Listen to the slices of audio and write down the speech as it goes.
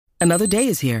Another day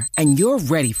is here, and you're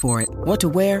ready for it. What to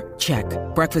wear? Check.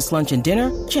 Breakfast, lunch, and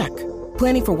dinner? Check.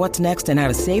 Planning for what's next and how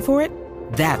to save for it?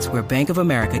 That's where Bank of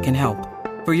America can help.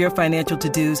 For your financial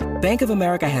to-dos, Bank of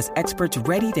America has experts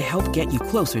ready to help get you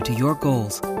closer to your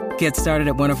goals. Get started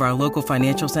at one of our local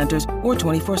financial centers or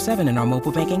 24/7 in our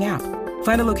mobile banking app.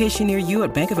 Find a location near you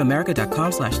at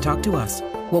bankofamerica.com/talktous.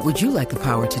 What would you like the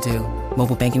power to do?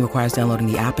 Mobile banking requires downloading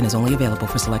the app and is only available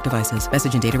for select devices.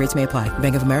 Message and data rates may apply.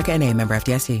 Bank of America N.A., member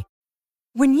FDIC.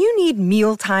 When you need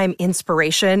mealtime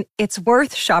inspiration, it's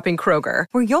worth shopping Kroger,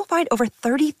 where you'll find over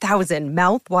 30,000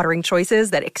 mouth-watering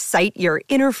choices that excite your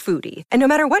inner foodie. And no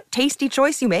matter what tasty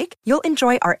choice you make, you'll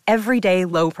enjoy our everyday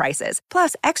low prices,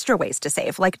 plus extra ways to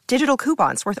save, like digital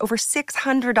coupons worth over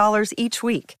 $600 each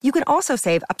week. You can also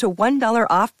save up to $1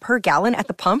 off per gallon at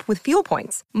the pump with fuel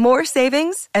points. More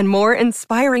savings and more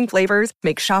inspiring flavors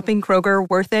make shopping Kroger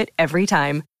worth it every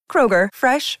time. Kroger,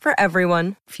 fresh for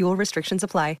everyone. Fuel restrictions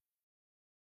apply.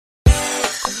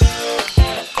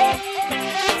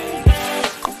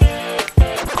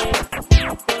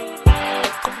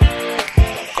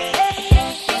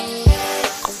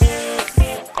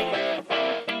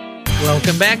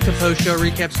 Welcome back to post-show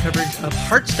recaps coverage of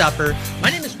Heartstopper. My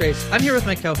name is Grace. I'm here with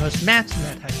my co-host Matt.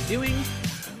 Matt, how you doing?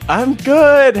 I'm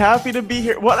good. Happy to be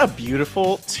here. What a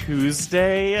beautiful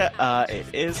Tuesday it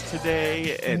is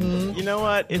today. And you know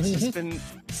what? It's just been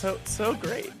so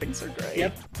great. Things are great.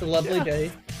 Yep, it's a lovely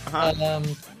day.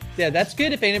 Yeah, that's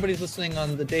good if anybody's listening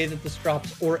on the day that this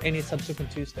drops or any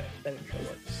subsequent Tuesday. That intro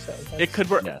works. So it could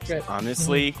work. Yes.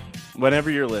 Honestly,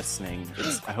 whenever you're listening,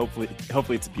 hopefully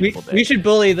it's a beautiful day. We should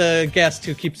bully the guest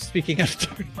who keeps speaking out of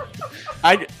turn.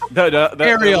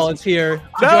 Ariel is here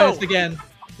to join us again.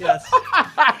 Yes.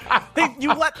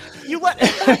 You let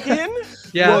him in?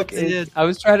 Yeah. Look, I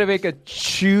was trying to make a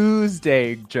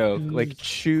Tuesday joke, like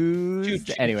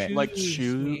Tuesday. Anyway, like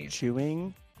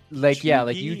chewing. Like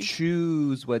like you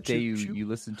choose what day you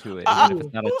listen to it, even if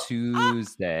it's not a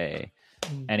Tuesday.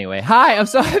 Anyway, hi, I'm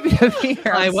so happy to be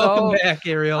here. Hi, welcome back,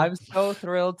 Ariel. I'm so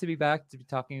thrilled to be back to be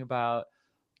talking about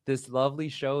this lovely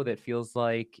show that feels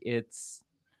like it's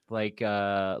like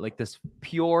this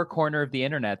pure corner of the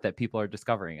internet that people are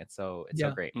discovering. It's so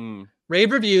great.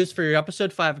 Rave reviews for your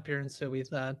episode 5 appearance, so we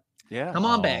thought, come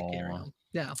on back, Ariel.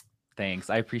 Yeah. Thanks.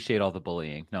 I appreciate all the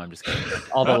bullying. No, I'm just kidding.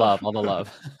 All the love.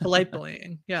 Polite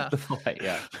bullying. Yeah.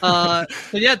 Yeah.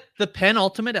 So yeah, the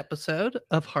penultimate episode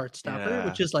of Heartstopper,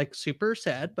 which is like super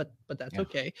sad, but that's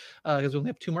okay. Because we only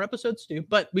have 2 more episodes to do.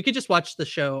 But we could just watch the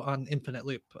show on infinite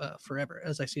loop forever,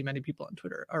 as I see many people on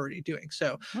Twitter already doing.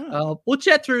 So we'll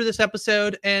chat through this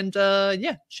episode and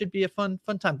should be a fun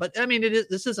time. But I mean,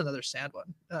 this is another sad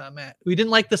one, Matt. We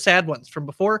didn't like the sad ones from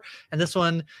before, and this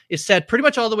one is sad pretty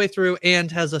much all the way through and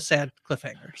has a sad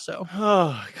cliffhanger. So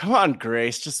come on,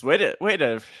 Grace, just way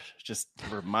to just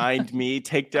remind me,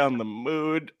 take down the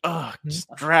mood, just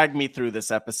drag me through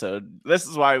this episode. This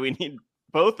is why we need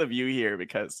both of you here,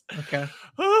 because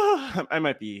I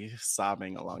might be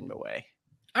sobbing along the way.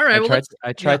 All right,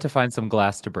 I tried to find some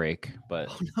glass to break,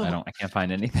 but I can't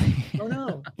find anything. Oh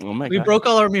no. Oh my God. We broke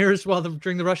all our mirrors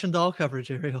during the Russian doll coverage,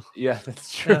 Ariel. Yeah,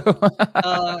 that's true.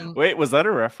 Wait, was that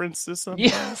a reference to something?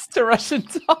 Yes, to Russian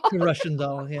doll. The Russian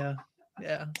doll, yeah.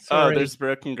 Sorry. There's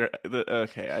broken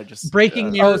okay, I just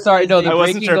breaking mirrors. Oh, sorry, no, the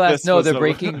breaking glass. No, the a,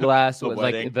 breaking glass was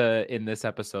like in this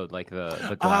episode, like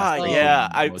the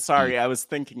glass. I'm sorry. I was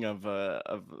thinking of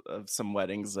some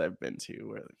weddings I've been to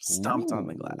where they stomped on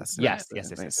the glass. Yes.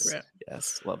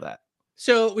 Yes, love that.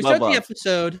 So we start the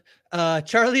episode.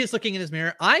 Charlie is looking in his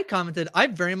mirror. I commented, I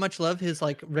very much love his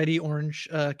like ready orange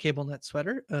cable knit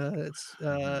sweater. It's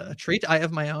a treat. I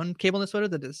have my own cable knit sweater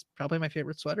that is probably my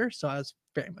favorite sweater. So I was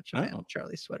very much a fan of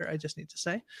Charlie's sweater. I just need to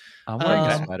say. I'm wearing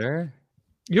a sweater.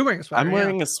 You're wearing a sweater. I'm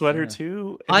wearing a sweater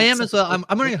too. I am as well.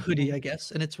 I'm wearing a hoodie, I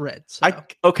guess, and it's red. So.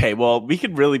 Okay, well, we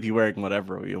could really be wearing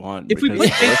whatever we want. If we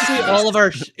put basically all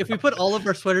of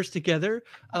our sweaters together,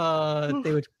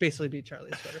 they would basically be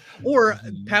Charlie's sweater. Or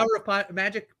Power of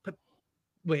Magic.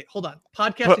 Wait, hold on.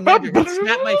 Podcasting Magic.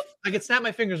 I could snap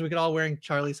my fingers. We could all wearing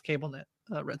Charlie's cable knit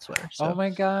red sweater. So. Oh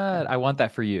my God, I want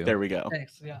that for you. There we go.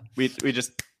 Thanks. Yeah. We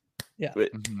just. Yeah.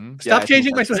 Stop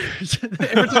changing my sweaters.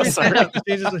 Every time you snap, it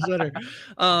changes my sweater.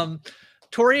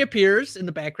 Tori appears in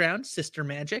the background, Sister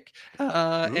Magic,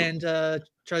 and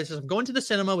Charlie says, "I'm going to the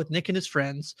cinema with Nick and his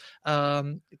friends."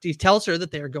 He tells her that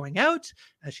they are going out.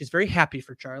 She's very happy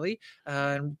for Charlie.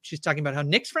 And she's talking about how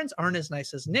Nick's friends aren't as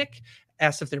nice as Nick.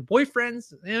 Asks if they're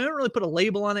boyfriends. They don't really put a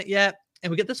label on it yet. And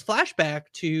we get this flashback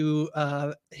to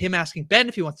him asking Ben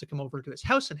if he wants to come over to his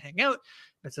house and hang out.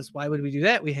 Ben says, "Why would we do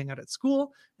that? We hang out at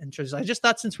school." And Charlie says, "I just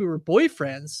thought since we were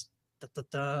boyfriends,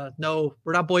 No,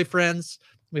 we're not boyfriends.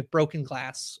 We have broken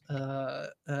glass.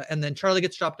 And then Charlie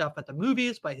gets dropped off at the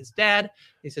movies by his dad.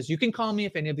 He says, you can call me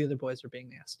if any of the other boys are being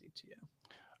nasty to you.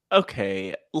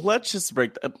 Okay, let's just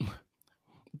break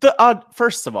the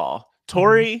first of all,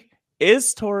 Tori,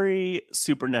 is Tori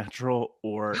supernatural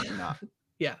or not?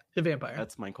 Yeah, the vampire.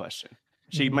 That's my question.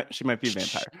 She might be a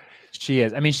vampire. She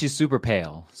is. I mean, she's super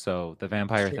pale, so the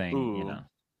vampire thing, Ooh.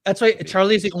 That's why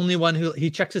Charlie's the only one who he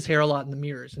checks his hair a lot in the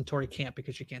mirrors, and Tori can't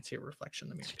because she can't see a reflection in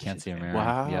the mirror. She can't see a mirror.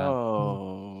 Wow. Yeah.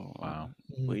 Wow.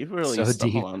 We've really So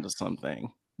stumbled onto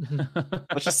something.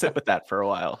 Let's just sit with that for a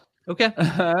while. Okay.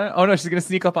 Oh no, she's gonna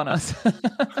sneak up on us.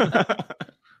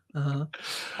 Oh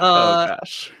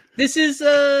gosh. This is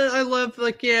I love,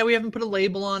 like, yeah, we haven't put a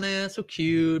label on it, so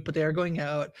cute, but they are going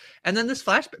out. And then this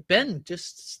flashback, Ben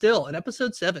just still in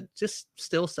episode 7 just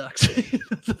still sucks.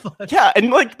 Yeah, and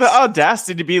like the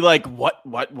audacity to be like, what,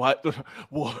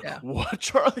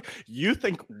 Charlie? You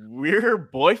think we're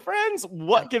boyfriends?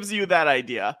 What gives you that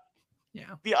idea?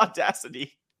 Yeah, the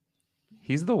audacity.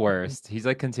 He's the worst. He's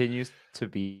like continues to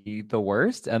be the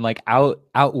worst and like out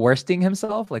worsting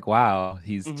himself. Like, wow,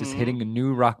 he's just hitting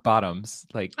new rock bottoms.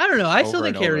 Like, I don't know. I still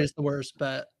think Harry is the worst,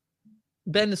 but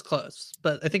Ben is close.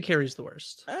 But I think Harry's the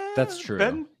worst. That's true.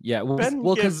 Ben, yeah. Well, Ben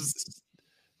because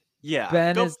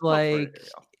Ben is like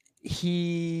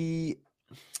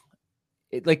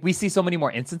like we see so many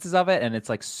more instances of it, and it's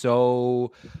like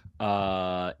so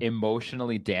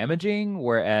emotionally damaging.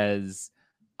 Whereas,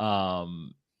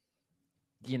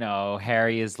 you know,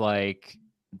 Harry is like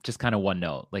just kind of one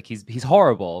note. Like he's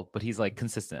horrible, but he's like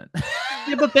consistent.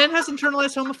 Yeah, but Ben has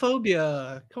internalized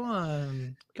homophobia. Come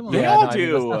on. They all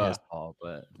do. That's not his fault,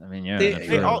 but I mean, yeah,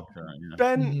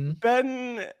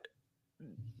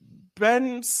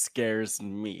 Ben scares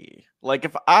me. Like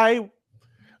if I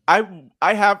don't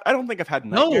think I've had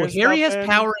nightmares. No, Harry has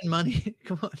power and money.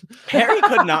 Come on. Harry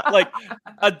could not, like,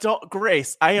 adult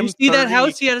Grace. I am. You see 30, that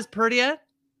house he had his party at?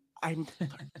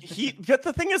 But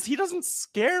the thing is, he doesn't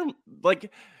scare.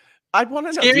 Like, I want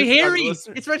to know. Scary Harry.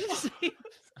 It's ready to say.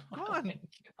 Come on.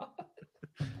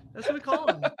 That's what we call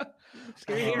him.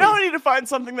 Scary Harry. Now I need to find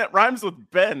something that rhymes with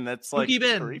Ben. That's like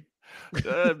Ben.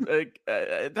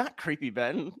 Not creepy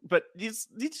Ben, but he's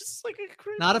just like a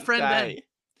creepy not a friend guy. Ben.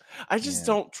 I just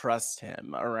don't trust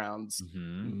him around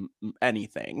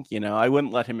anything. You know, I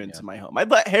wouldn't let him into my home.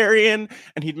 I'd let Harry in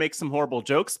and he'd make some horrible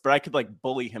jokes, but I could like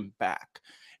bully him back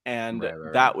and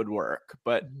that would work.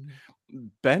 But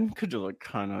Ben could like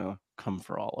kind of come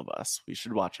for all of us. We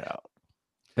should watch out.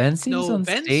 Ben seems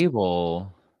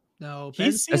unstable. No,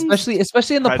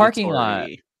 especially in the parking lot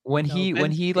when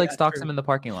he like stalks him in the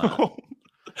parking lot.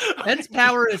 Ben's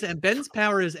power is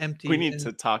empty. We need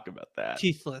to talk about that.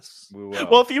 Teethless.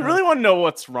 Well, if you really want to know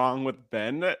what's wrong with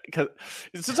Ben, because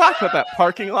to talk about that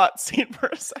parking lot scene for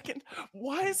a second,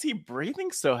 why is he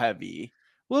breathing so heavy?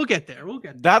 We'll get there.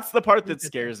 That's the part that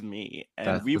scares me,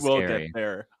 and we will get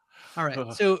there. All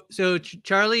right. So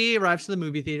Charlie arrives to the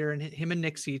movie theater, and him and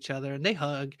Nick see each other, and they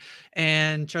hug.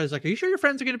 And Charlie's like, "Are you sure your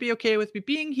friends are going to be okay with me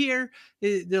being here?"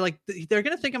 They're like, "They're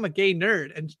going to think I'm a gay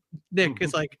nerd." And Nick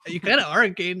is like, "You kind of are a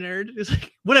gay nerd." It's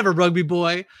like, "Whatever, rugby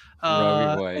boy."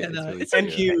 And, it's so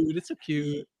cute. It's so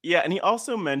cute. Yeah, and he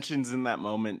also mentions in that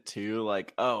moment too,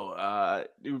 like,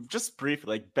 just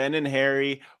briefly, like Ben and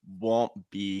Harry won't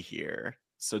be here,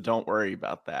 so don't worry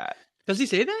about that. Does he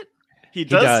say that? He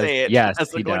does say it, yes,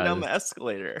 as they're going down the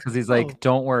escalator. Because he's like,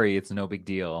 "Don't worry, it's no big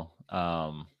deal."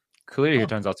 Clearly, he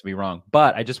turns out to be wrong.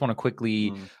 But I just want to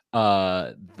quickly,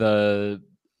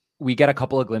 we get a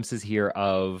couple of glimpses here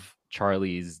of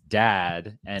Charlie's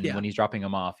dad, and when he's dropping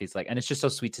him off, he's like, and it's just so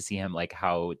sweet to see him, like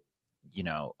how, you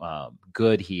know,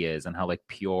 good he is, and how like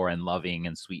pure and loving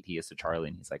and sweet he is to Charlie.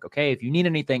 And he's like, "Okay, if you need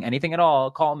anything at all,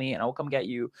 call me and I'll come get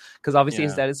you." Because obviously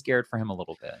his dad is scared for him a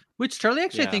little bit. Which Charlie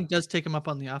actually I think does take him up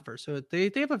on the offer. So they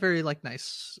have a very like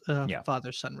nice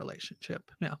father-son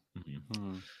relationship. Yeah.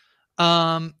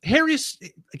 Harry's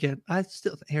again, I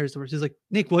still think Harry's the worst. He's like,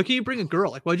 "Nick, why can't you bring a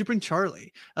girl? Like, why'd you bring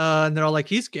Charlie?" And they're all like,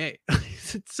 "He's gay."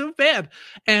 It's so bad.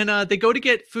 And they go to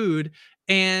get food,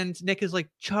 and Nick is like,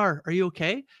 "Char, are you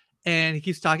okay?" And he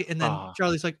keeps talking, and then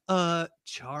Charlie's like,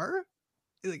 Char?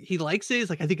 Like, he likes it. He's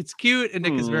like, "I think it's cute." And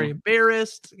Nick is very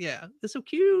embarrassed. Yeah, it's so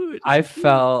cute. I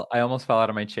almost fell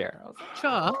out of my chair. I was like,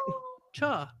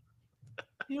 Cha.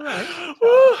 You're right.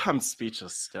 I'm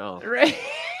speechless still. Right.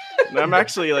 I'm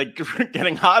actually like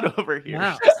getting hot over here.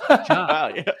 Wow.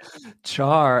 Wow, yeah.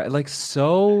 Char, like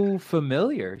so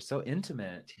familiar, so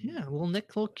intimate. Yeah,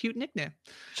 little cute nickname.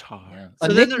 Char. Yeah.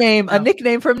 So A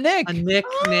nickname from Nick. A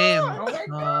nickname. Oh my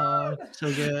God.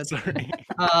 So good. Sorry.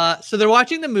 So they're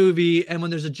watching the movie, and when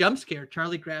there's a jump scare,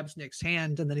 Charlie grabs Nick's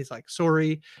hand, and then he's like,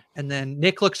 "Sorry." And then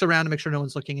Nick looks around to make sure no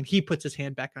one's looking, and he puts his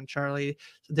hand back on Charlie.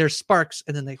 So there's sparks,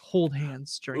 and then they hold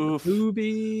hands during the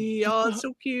movie. Oh, it's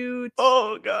so cute.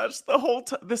 Oh gosh,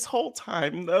 this whole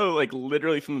time though, like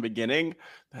literally from the beginning,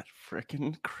 that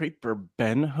freaking creeper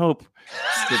Ben Hope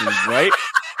sitting right,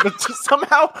 but just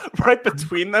somehow right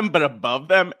between them, but above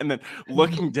them, and then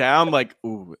looking down, like,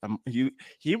 ooh,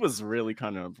 he was really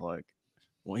kind of like.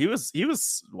 Well, he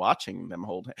was watching them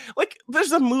hold hands. Like,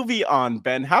 there's a movie on,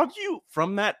 Ben. How do you,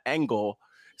 from that angle,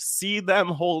 see them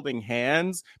holding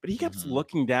hands? But he kept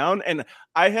looking down, and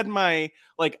I had my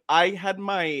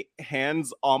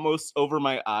hands almost over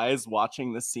my eyes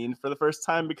watching the scene for the first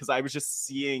time because I was just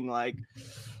seeing like,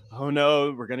 oh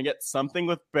no, we're gonna get something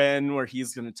with Ben where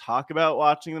he's gonna talk about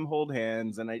watching them hold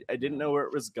hands, and I didn't know where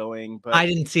it was going. But I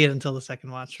didn't see it until the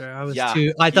second watch.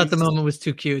 I thought the moment was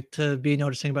too cute to be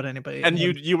noticing about anybody. And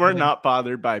you were not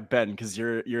bothered by Ben because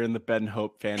you're in the Ben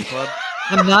Hope fan club.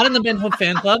 I'm not in the Ben Hope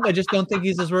fan club. I just don't think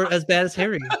he's as bad as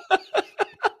Harry.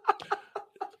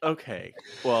 Okay,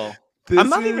 well. I'm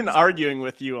not even arguing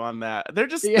with you on that. They're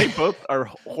just they both are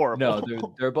horrible.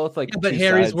 No, they're both like. But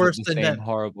Harry's worse than same Ben.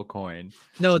 Horrible coin.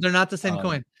 No, they're not the same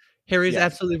coin. Harry's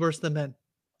absolutely worse than Ben.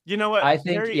 You know what? I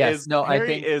think Harry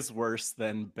is worse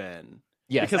than Ben.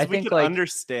 Yes, because we can like,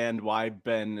 understand why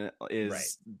Ben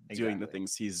is doing the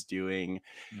things he's doing,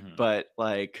 but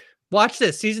like, watch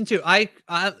this season 2. I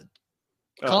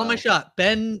call my shot.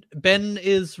 Ben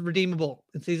is redeemable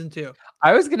in season 2.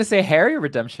 I was gonna say Harry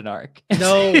redemption arc.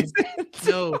 No.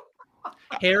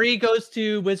 Harry goes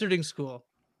to wizarding school.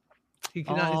 He's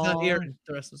not here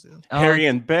the rest of the season. Harry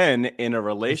and Ben in a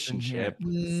relationship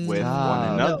with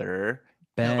one another.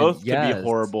 Ben, both could be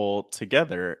horrible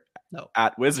together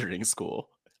at wizarding school.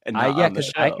 And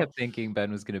because I kept thinking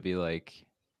Ben was gonna be like,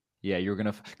 yeah, you're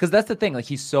gonna, because that's the thing. Like,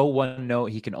 he's so one note,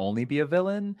 he can only be a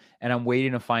villain, and I'm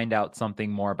waiting to find out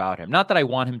something more about him. Not that I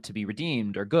want him to be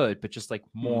redeemed or good, but just like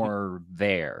more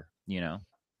there, you know.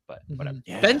 But whatever.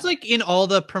 Yeah. Ben's like in all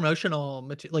the promotional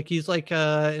material. Like he's like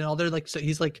in all their like, so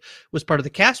he's like was part of the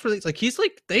cast release. Like he's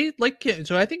like they like him.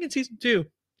 So I think in season 2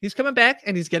 he's coming back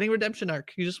and he's getting redemption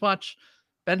arc. You just watch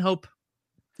Ben Hope.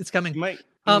 It's coming.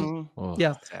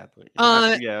 Yeah. Sadly.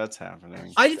 Yeah, it's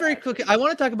happening. I very quickly. I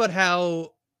want to talk about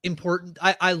how important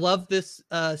I love this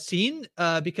scene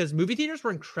because movie theaters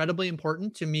were incredibly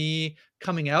important to me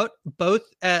coming out, both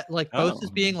as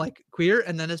being like queer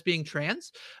and then as being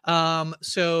trans.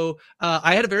 So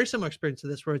I had a very similar experience to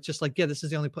this where it's just like, yeah, this is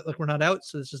the only place, like, we're not out,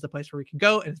 so this is the place where we can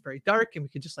go, and it's very dark and we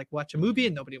can just like watch a movie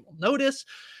and nobody will notice.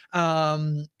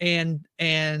 And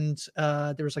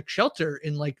there was like shelter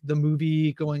in like the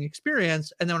movie going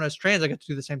experience. And then when I was trans, I got to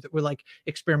do the same thing. We're like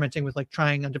experimenting with like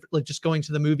trying on different, like just going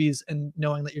to the movies and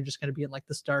knowing that you're just going to be in like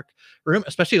this dark room,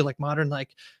 especially like modern,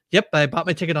 like, yep, I bought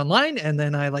my ticket online and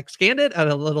then I like scanned it at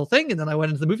a little thing and then I went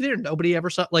into the movie theater. Nobody ever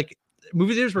saw, like,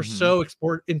 movie theaters were so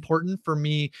important for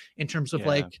me in terms of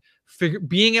like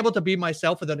being able to be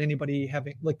myself without anybody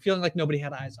having, like, feeling like nobody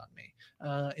had eyes on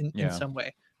me in some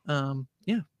way.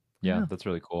 Yeah, that's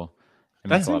really cool.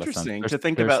 That's interesting to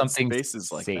think about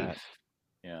spaces like that.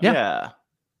 Yeah.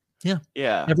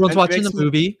 Everyone's watching the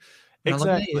movie.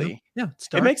 Exactly. Yeah.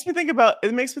 It makes me think about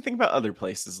other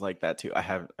places like that too.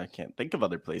 I can't think of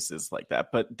other places like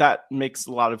that, but that makes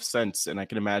a lot of sense. And I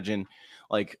can imagine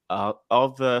like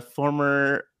all the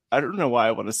former, I don't know why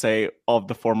I want to say all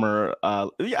the former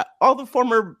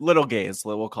little gays,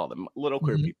 we'll call them little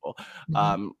queer people,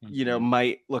 you know,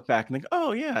 might look back and think,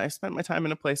 oh yeah, I spent my time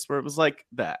in a place where it was like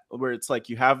that, where it's like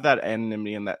you have that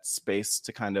anonymity and that space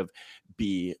to kind of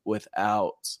be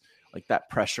without like that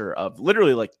pressure of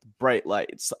literally like bright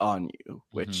lights on you,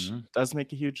 which does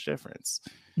make a huge difference.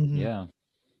 Yeah.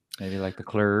 Maybe like the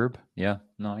club. Yeah.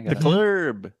 No, I got the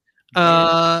club.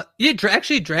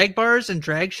 Actually drag bars and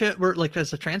drag shit were like,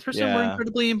 as a trans person, were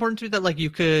incredibly important to me, that like you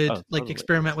could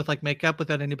experiment with like makeup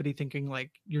without anybody thinking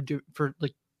like you're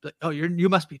you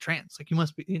must be trans, like you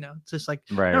must be, you know, it's just like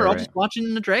we're all just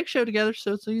watching the drag show together,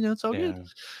 so you know, it's all good.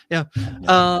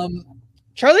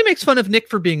 Charlie makes fun of Nick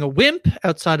for being a wimp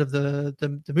outside of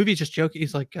the movie, just joking.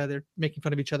 He's like, they're making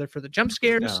fun of each other for the jump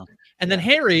scares. And then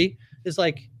Harry is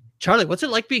like, Charlie, what's it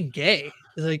like being gay?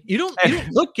 He's like, you don't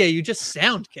look gay, you just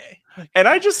sound gay. And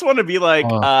I just want to be like,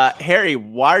 Harry,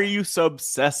 why are you so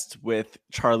obsessed with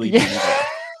Charlie being gay?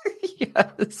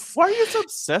 Yes. Why are you so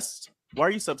obsessed Why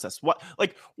are you so obsessed?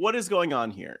 What is going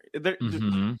on here?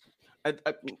 I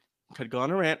could go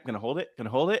on a rant. I'm gonna hold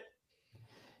it.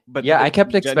 But yeah, I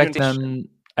kept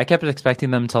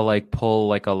expecting them to like pull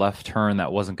like a left turn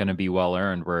that wasn't going to be well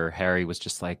earned, where Harry was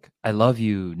just like, "I love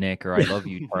you, Nick," or "I love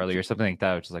you, Charlie," or something like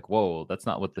that, which is like, whoa, that's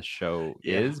not what the show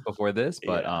is before this.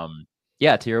 But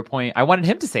yeah, to your point, I wanted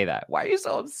him to say that. Why are you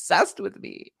so obsessed with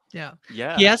me? Yeah.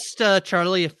 Yeah. He asked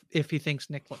Charlie if he thinks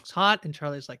Nick looks hot, and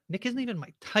Charlie's like, Nick isn't even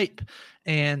my type.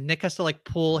 And Nick has to like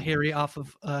pull Harry off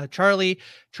of Charlie.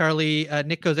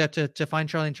 Nick goes out to find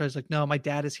Charlie, and Charlie's like, no, my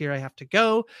dad is here. I have to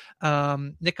go.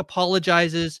 Nick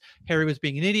apologizes. Harry was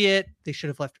being an idiot. They should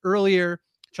have left earlier.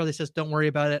 Charlie says, don't worry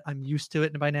about it. I'm used to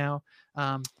it by now.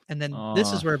 And then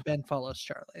this is where Ben follows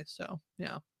Charlie. So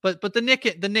yeah, but the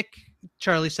Nick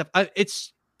Charlie stuff,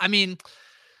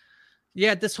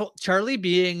 yeah, this whole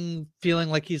Charlie feeling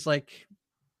like he's like,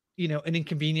 an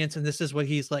inconvenience, and this is what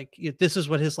he's like. This is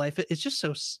what his life is. It's just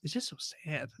so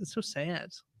sad. It's so sad.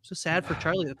 It's so sad for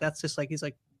Charlie that's just like he's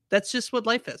like that's just what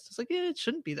life is. It's like it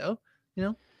shouldn't be though.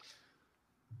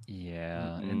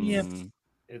 Yeah,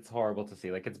 it's horrible to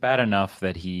see. Like it's bad enough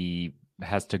that he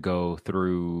has to go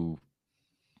through,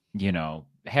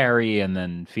 Harry and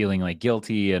then feeling like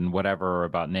guilty and whatever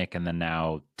about Nick, and then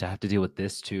now to have to deal with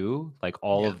this too, like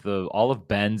all of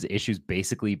Ben's issues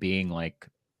basically being like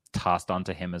tossed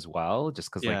onto him as well,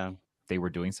 just because like they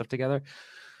were doing stuff together.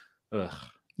 Ugh.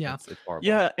 Yeah, it's horrible.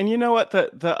 Yeah, and you know what,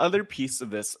 the other piece of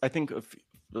this, I think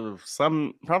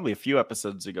probably a few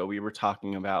episodes ago we were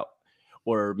talking about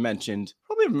or mentioned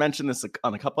this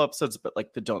on a couple episodes, but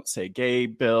like the don't say gay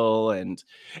bill and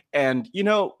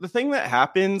the thing that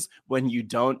happens when you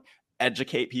don't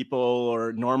educate people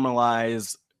or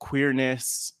normalize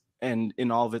queerness and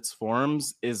in all of its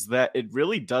forms is that it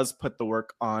really does put the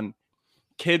work on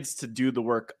kids to do the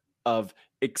work of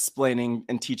explaining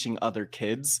and teaching other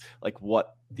kids like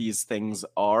what these things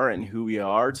are and who we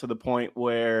are, to the point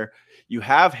where you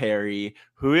have Harry,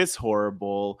 who is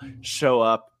horrible, show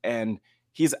up and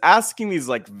he's asking these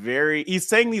he's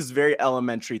saying these very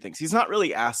elementary things. He's not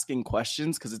really asking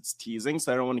questions because it's teasing,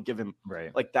 so I don't want to give him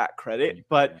like that credit.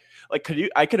 But like,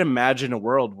 I could imagine a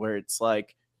world where it's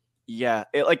like,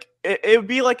 it would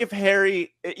be like if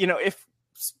Harry, if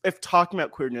talking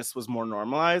about queerness was more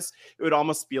normalized, it would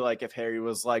almost be like if Harry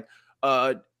was like,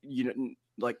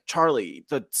 like Charlie,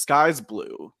 the sky's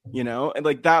blue, and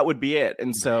like that would be it.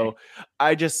 And so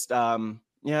I just,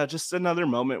 just another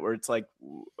moment where it's like,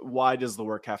 why does the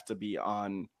work have to be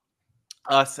on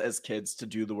us as kids to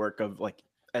do the work of like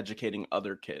educating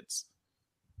other kids?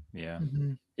 Yeah.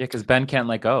 Mm-hmm. Yeah. Because Ben can't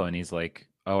let go, and he's like,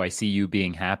 oh, I see you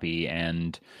being happy,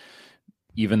 and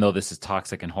even though this is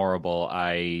toxic and horrible,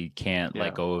 I can't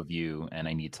let go of you, and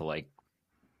I need to like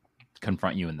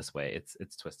confront you in this way.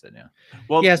 It's twisted. Yeah.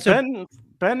 Well, yeah. So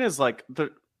Ben is like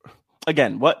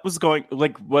what was going,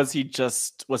 like, was he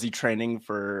training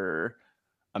for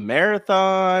a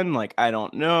marathon? Like, I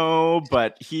don't know,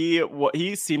 but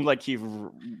he seemed like he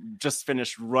just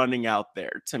finished running out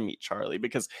there to meet Charlie,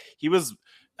 because he was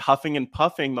huffing and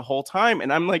puffing the whole time.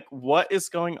 And I'm like, what is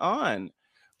going on?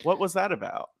 What was that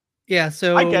about? Yeah,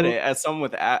 so I get it. As someone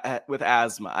with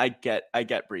asthma, I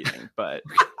get breathing, but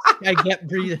I get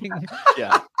breathing.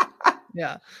 Yeah.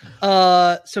 Yeah.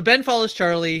 So Ben follows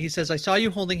Charlie. He says, I saw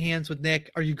you holding hands with Nick.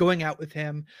 Are you going out with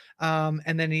him?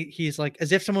 And then he's like,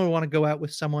 as if someone would want to go out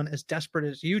with someone as desperate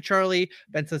as you, Charlie.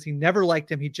 Ben says he never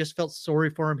liked him. He just felt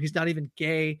sorry for him. He's not even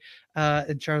gay.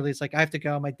 And Charlie's like, I have to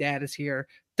go. My dad is here.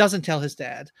 Doesn't tell his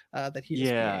dad that he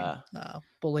is being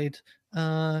bullied.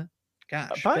 Ben,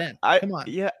 come on.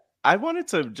 Yeah. I wanted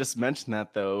to just mention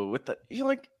that though, with the, he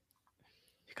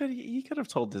could have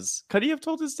told could he have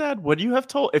told his dad? Would you have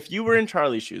told, if you were in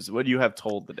Charlie's shoes, would you have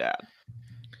told the dad?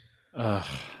 I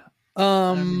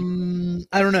don't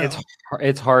know.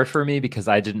 It's hard for me because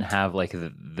I didn't have like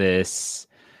this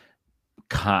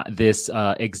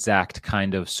exact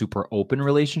kind of super open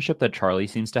relationship that Charlie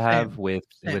seems to have with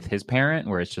his parent,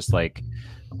 where it's just like,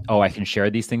 oh, I can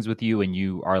share these things with you, and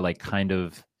you are like kind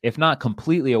of, if not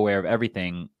completely aware of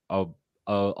everything,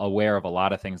 aware of a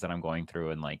lot of things that I'm going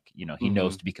through, and like, he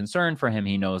knows to be concerned for him.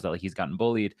 He knows that like he's gotten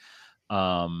bullied.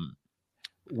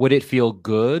 Would it feel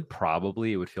good?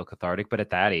 Probably. It would feel cathartic, but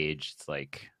at that age, it's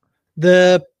like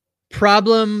the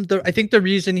problem. I think the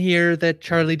reason here that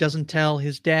Charlie doesn't tell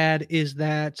his dad is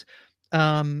that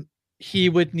he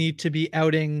would need to be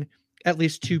outing at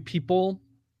least two people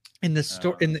in the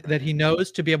story that he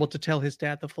knows to be able to tell his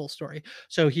dad the full story.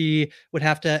 So he would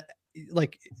have to,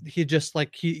 like,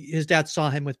 his dad saw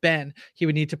him with Ben. He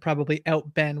would need to probably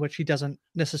out Ben, which he doesn't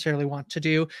necessarily want to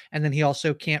do. And then he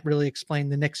also can't really explain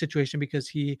the Nick situation because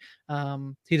he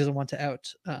doesn't want to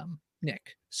out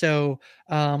Nick. So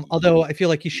although I feel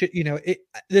like he should,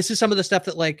 this is some of the stuff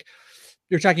that like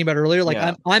you're talking about earlier. Like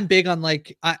I'm big on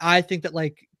like I think that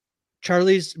like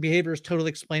Charlie's behavior is totally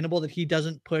explainable, that he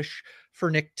doesn't push for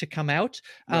Nick to come out.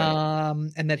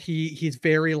 Right. And that he's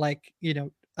very like,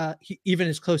 even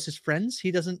his closest friends,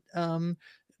 he doesn't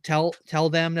tell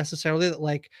them necessarily that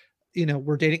like,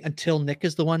 we're dating until Nick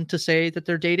is the one to say that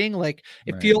they're dating. Like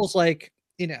it feels like,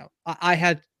 I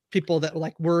had people that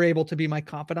like were able to be my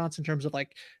confidants in terms of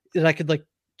like that I could like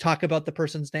talk about the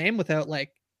person's name without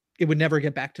like it would never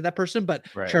get back to that person. But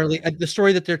Charlie, the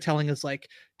story that they're telling is like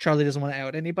Charlie doesn't want to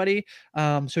out anybody.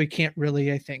 So he can't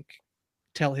really, I think,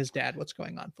 tell his dad what's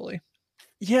going on fully.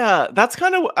 Yeah, that's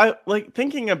kind of I like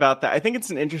thinking about that. I think it's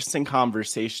an interesting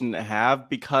conversation to have,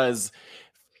 because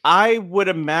I would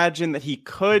imagine that he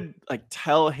could like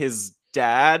tell his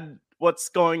dad what's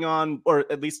going on, or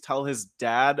at least tell his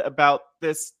dad about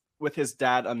this, with his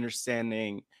dad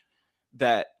understanding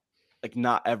that like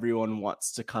not everyone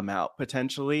wants to come out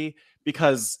potentially,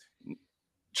 because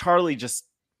Charlie just,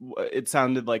 it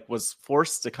sounded like, was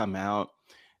forced to come out.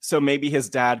 So maybe his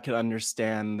dad could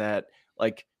understand that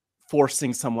like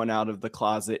forcing someone out of the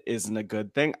closet isn't a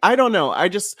good thing. I don't know. I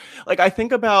just like, I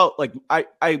think about like,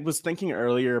 I was thinking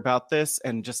earlier about this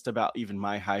and just about even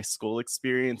my high school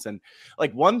experience. And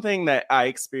like one thing that I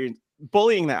experienced,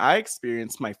 bullying that I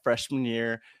experienced my freshman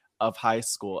year of high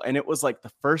school. And it was like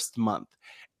the first month.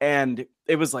 And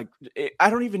it was like, I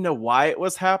don't even know why it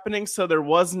was happening. So there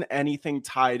wasn't anything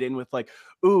tied in with like,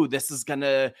 ooh, this is going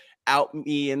to out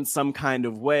me in some kind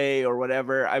of way or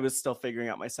whatever. I was still figuring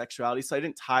out my sexuality, so I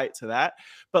didn't tie it to that.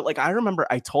 But like I remember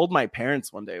I told my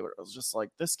parents one day where I was just like,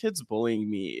 this kid's bullying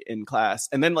me in class,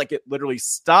 and then like it literally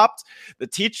stopped. The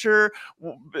teacher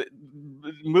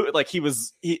like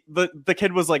the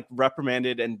kid was like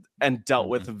reprimanded and dealt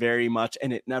with very much,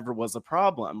 and it never was a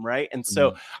problem, right? And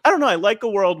so I don't know, I like a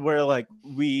world where like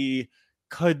we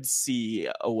could see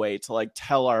a way to like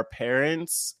tell our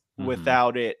parents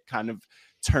without it kind of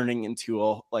turning into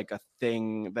a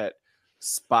thing that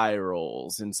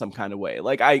spirals in some kind of way.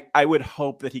 Like I would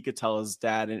hope that he could tell his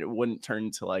dad and it wouldn't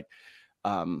turn to like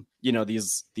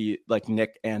the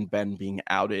Nick and Ben being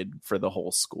outed for the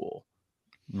whole school.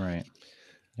 Right.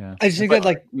 Yeah. I just think that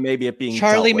like maybe it being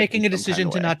Charlie making a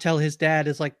decision to not tell his dad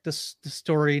is like the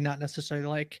story, not necessarily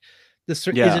like this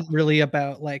isn't really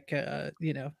about like the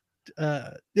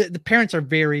parents are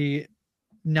very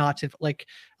not like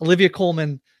Olivia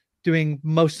Colman doing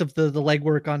most of the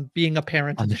legwork on being a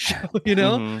parent on the show, She's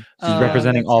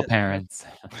representing all parents.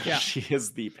 Yeah, she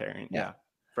is the parent. Yeah,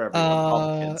 for everyone,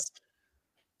 all the kids.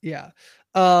 Yeah.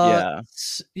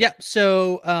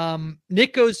 So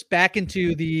Nick goes back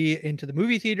into the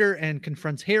movie theater and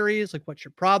confronts Harry. Is like, what's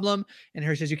your problem? And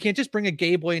Harry says, you can't just bring a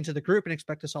gay boy into the group and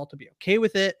expect us all to be okay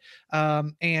with it.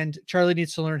 And Charlie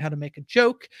needs to learn how to make a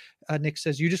joke. Nick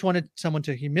says, you just wanted someone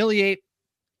to humiliate.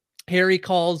 Harry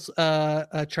calls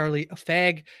Charlie a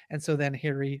fag, and so then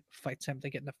Harry fights him. They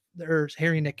get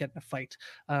Harry and Nick get in a fight.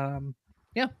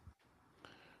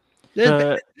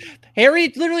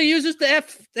 Harry literally uses the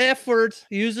F word.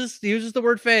 He uses the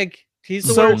word fag. He's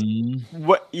the word.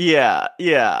 What? Yeah.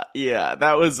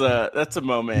 That's a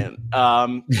moment.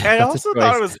 I also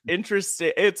thought it was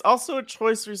interesting. It's also a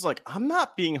choice where he's like, I'm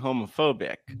not being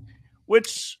homophobic,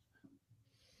 which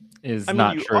is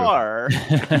not you true. Are.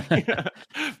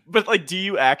 But like, do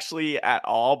you actually at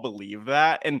all believe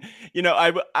that? And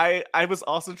I was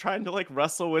also trying to like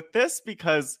wrestle with this,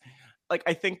 because like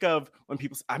I think of when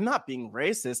people say, I'm not being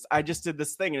racist, I just did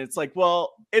this thing, and it's like,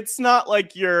 well, it's not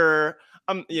like you're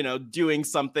doing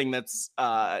something that's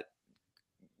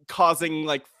causing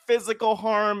like physical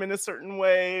harm in a certain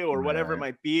way or whatever it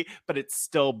might be, but it's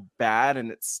still bad and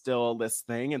it's still this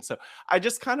thing. And so I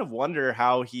just kind of wonder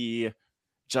how he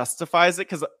justifies it,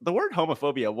 because the word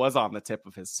homophobia was on the tip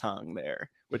of his tongue there,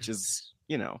 which is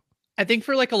I think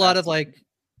for like a lot of like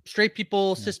straight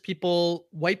people, cis people,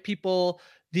 white people,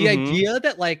 the idea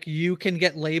that like you can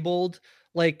get labeled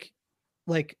like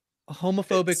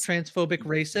homophobic, transphobic,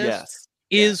 racist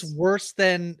is worse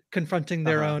than confronting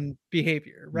their own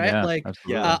behavior, right?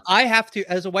 I have to,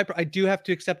 as a white person, I do have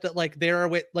to accept that like there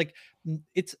are like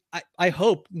it's I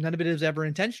hope none of it is ever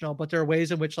intentional, but there are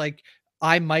ways in which like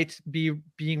I might be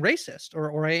being racist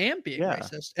or I am being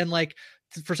racist. And like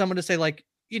for someone to say like,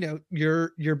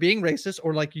 you're being racist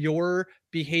or like your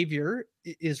behavior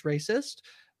is racist.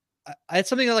 it's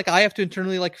something that like I have to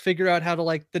internally like figure out how to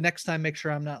like the next time make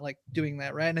sure I'm not like doing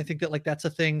that, right? And I think that like that's a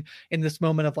thing in this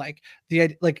moment of like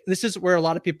like this is where a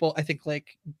lot of people I think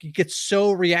like get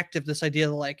so reactive, this idea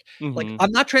of like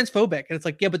I'm not transphobic, and it's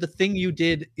like, yeah, but the thing you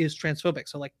did is transphobic,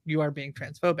 so like you are being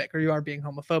transphobic or you are being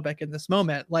homophobic in this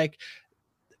moment. Like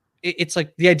it's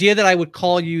like the idea that I would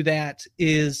call you that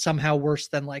is somehow worse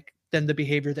than the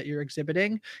behavior that you're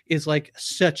exhibiting is like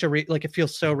such a like it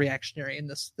feels so reactionary in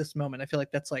this moment. I feel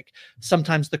like that's like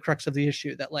sometimes the crux of the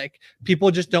issue, that like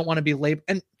people just don't want to be labeled.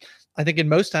 And I think in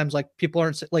most times like people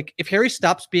aren't like, if Harry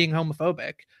stops being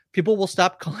homophobic, people will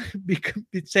stop calling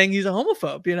saying he's a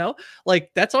homophobe, you know, like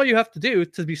that's all you have to do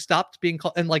to be stopped being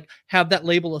called and like have that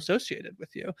label associated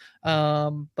with you.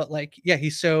 But like, yeah,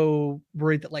 he's so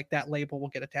worried that like that label will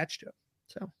get attached to him.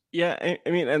 So yeah, I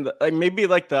mean, and like maybe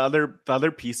like the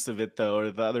other piece of it though,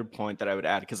 or the other point that I would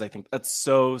add, because I think that's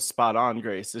so spot on,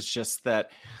 Grace, is just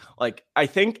that like I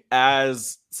think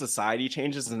as society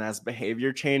changes and as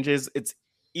behavior changes, it's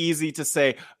easy to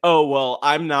say, oh well,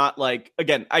 I'm not like,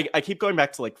 again, I keep going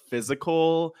back to like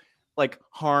physical like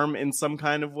harm in some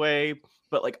kind of way,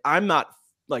 but like I'm not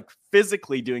like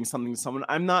physically doing something to someone.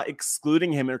 I'm not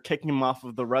excluding him or kicking him off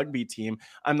of the rugby team.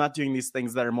 I'm not doing these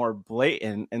things that are more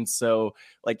blatant. And so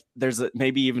like there's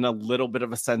maybe even a little bit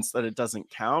of a sense that it doesn't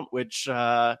count, which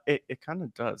it kind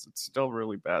of does. It's still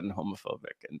really bad and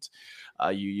homophobic,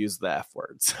 and you use the F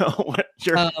word. So what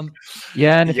you're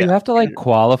and if you have to like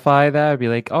qualify that, be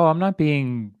like, oh, I'm not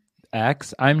being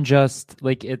X, I'm just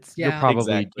like, it's you're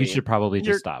probably exactly. You should probably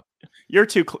just stop. You're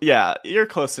too you're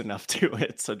close enough to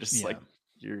it. So just like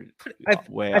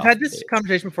I've had this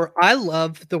conversation before. I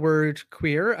love the word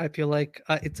queer. I feel like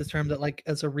it's a term that like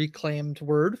as a reclaimed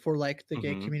word for like the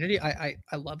gay community. I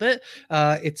love it.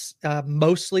 It's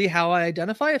mostly how I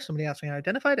identify. If somebody asked me how I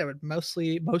identified, I would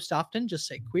most often just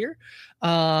say queer.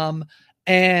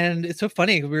 And it's so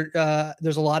funny.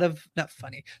 There's a lot of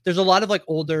There's a lot of like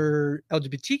older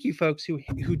LGBTQ folks who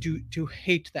do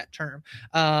hate that term,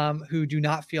 who do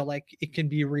not feel like it can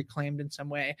be reclaimed in some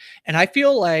way. And I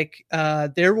feel like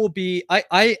there will be.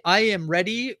 I am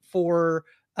ready for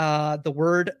the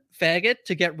word faggot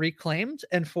to get reclaimed,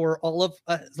 and for all of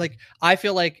like I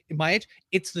feel like in my age,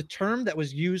 it's the term that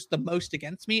was used the most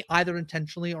against me, either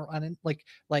intentionally or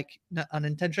not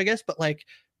unintentionally, I guess, but like.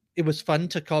 It was fun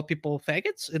to call people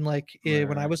faggots, and like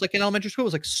when I was like in elementary school,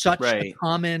 it was like such a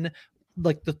common,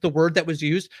 like the word that was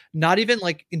used, not even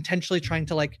like intentionally trying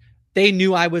to like, they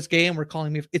knew I was gay and were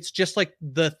calling me. It's just like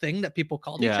the thing that people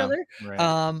called each other.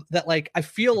 That like, I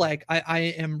feel like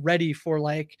I am ready for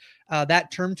like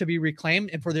that term to be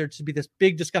reclaimed, and for there to be this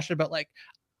big discussion about like,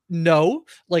 no,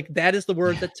 like that is the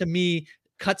word that to me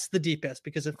cuts the deepest,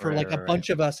 because for like a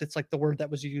bunch of us, it's like the word that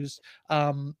was used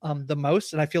the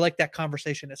most. And I feel like that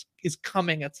conversation is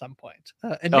coming at some point,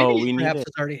 and maybe perhaps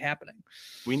it's already happening.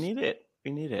 We need it.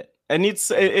 And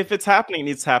if it's happening, it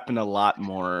needs to happen a lot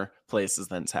more places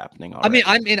than it's happening already.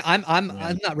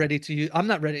 I'm not ready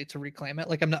to reclaim it.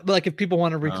 Like I'm not, like if people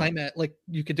want to reclaim it, like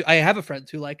you could do. I have a friend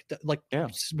who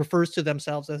refers to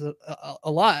themselves as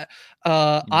a lot.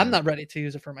 I'm not ready to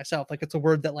use it for myself. Like it's a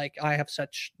word that like I have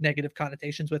such negative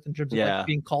connotations with in terms of like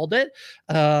being called it,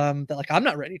 that like I'm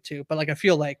not ready to. But like I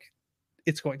feel like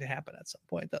it's going to happen at some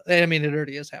point. I mean, it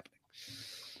already is happening.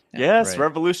 Yes,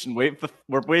 revolution. We're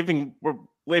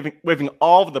waving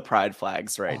all of the pride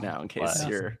flags right now, in case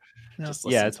you're just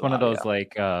listening. It's one of those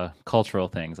like cultural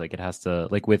things. Like it has to,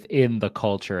 like within the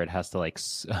culture, it has to like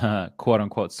quote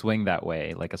unquote swing that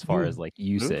way, like as far as like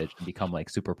usage and become like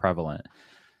super prevalent.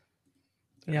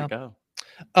 There we go.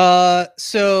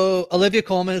 So Olivia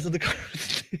Colman is in the car.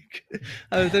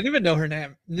 I don't even know her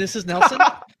name. Mrs. Nelson?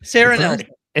 Sarah Nelson.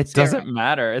 It doesn't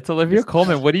matter. It's Olivia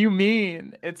Colman. What do you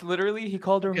mean? It's literally, he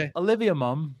called her Olivia,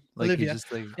 Mom. Like Olivia. Just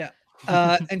like...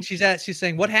 And she's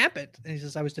saying, what happened? And he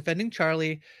says, I was defending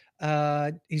Charlie.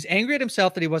 He's angry at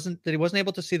himself that he wasn't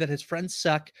able to see that his friends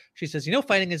suck. She says,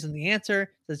 fighting isn't the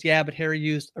answer. He says, yeah, but Harry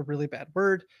used a really bad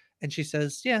word. And she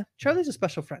says, yeah, Charlie's a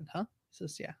special friend, huh? He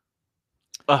says, yeah.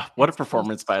 What a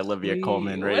performance by Olivia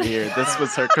Colman right here. This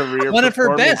was her career. One of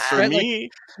her best, for right? me.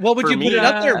 Like, what would you put it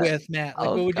up there with, Matt? Like,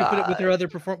 what would you put it with her other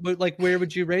performance? Like, where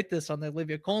would you rate this on the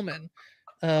Olivia Colman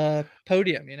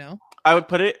podium? I would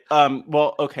put it.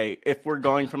 Well, okay. If we're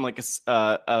going from like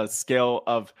a scale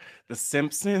of The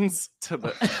Simpsons to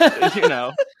the,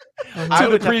 I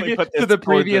would definitely put this to the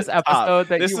previous episode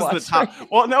that this you is watched. The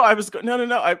top. Well, no, I was going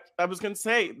to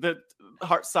say that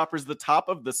Heartstopper is the top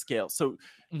of the scale. So,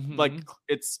 like,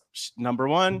 it's number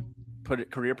one. Put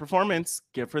it career performance.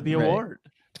 Give her the award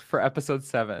for episode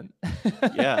 7.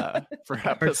 For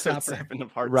episode 7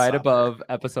 of Heartstopper, right above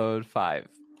episode 5.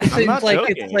 It I'm not seems like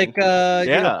joking. it's like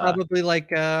Yeah. probably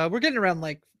like we're getting around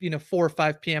like 4 or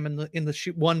 5 p.m. in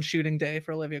the one shooting day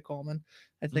for Olivia Colman.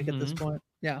 I think at this point.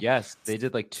 Yeah. Yes, they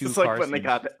did like 2 It's like car when they scenes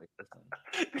got just it. like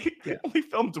this. They only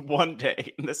filmed one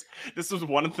day, and this was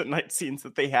one of the night scenes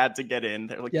that they had to get in.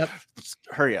 They're like, Yep.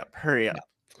 hurry up.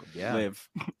 Yeah. Live.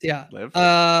 Yeah. Live.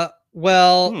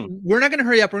 Well, we're not going to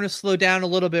hurry up. We're going to slow down a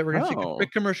little bit. We're going to take a Oh.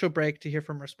 quick commercial break to hear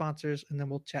from our sponsors, and then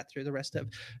we'll chat through the rest of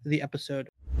the episode.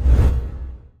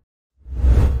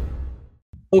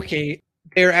 Okay,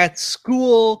 they're at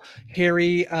school.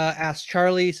 Harry asks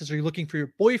Charlie, says, "Are you looking for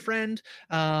your boyfriend?"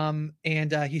 And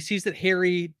he sees that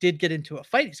Harry did get into a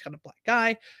fight. He's got a black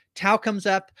eye. Tao comes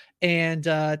up, and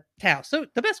Tao, so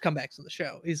the best comebacks of the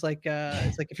show. He's like,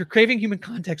 it's like, if you're craving human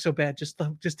contact so bad, just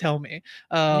tell me.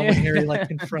 When Harry like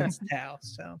confronts Tao.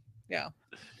 So yeah.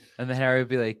 And then Harry would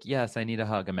be like, "Yes, I need a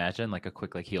hug." Imagine like a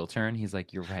quick like heel turn. He's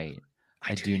like, "You're right.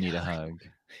 I do need a hug."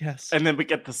 Yes. And then we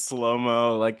get the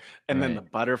slow-mo, like, and then the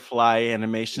butterfly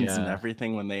animations and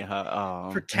everything when they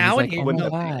hug. For Tao and like, Harry, "Oh my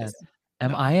God.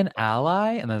 Am I an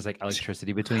ally?" And there's like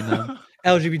electricity between them.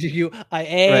 LGBTQIA.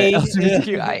 Right.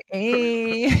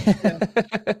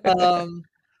 LGBTQIA.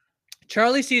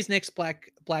 Charlie sees Nick's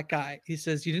black eye. He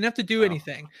says, "You didn't have to do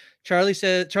anything." Charlie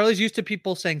says Charlie's used to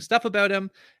people saying stuff about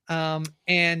him.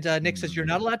 And Nick says, "You're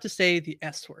not allowed to say the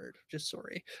S word. Just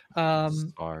sorry."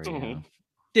 Sorry.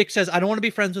 Dick says, "I don't want to be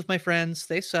friends with my friends.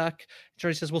 They suck."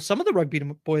 Charlie says, "Well, some of the rugby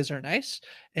boys are nice."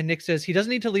 And Nick says he doesn't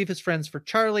need to leave his friends for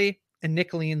Charlie. And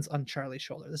Nick leans on Charlie's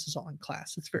shoulder. This is all in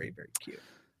class. It's very, very cute.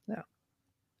 Yeah.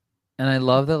 And I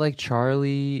love that like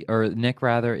Charlie or Nick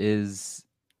rather is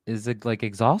like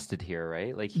exhausted here,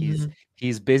 right? Like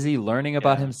he's busy learning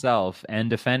about himself and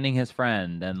defending his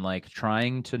friend and like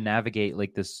trying to navigate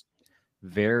like this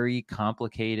very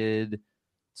complicated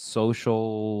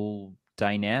social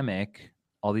dynamic,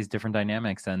 all these different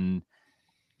dynamics, and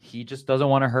he just doesn't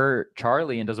want to hurt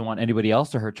Charlie and doesn't want anybody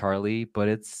else to hurt Charlie, but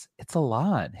it's a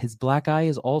lot. His black eye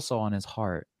is also on his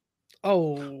heart.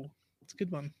 Oh, it's a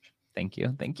good one. Thank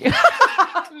you.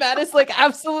 Matt is like,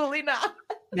 absolutely not.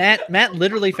 Matt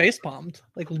literally face palmed,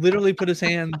 like literally put his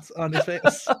hands on his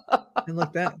face and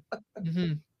looked down.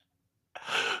 Mm-hmm.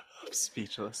 I'm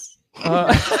speechless.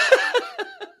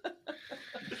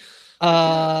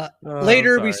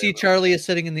 Later, we see Charlie is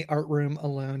sitting in the art room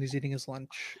alone. He's eating his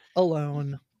lunch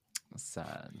alone.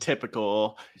 Sad.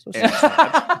 Typical. So sad.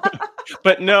 Sad.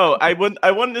 But no, I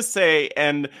wanted to say,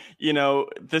 and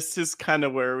this is kind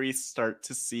of where we start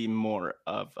to see more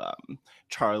of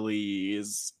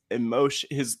Charlie's emotion,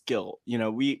 his guilt.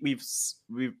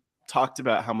 We've talked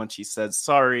about how much he said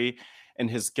sorry and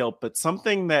his guilt, but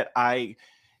something that I,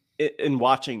 in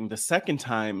watching the second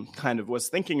time, kind of was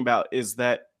thinking about is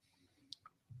that,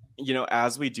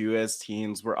 as we do as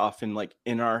teens, we're often like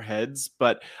in our heads,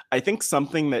 but I think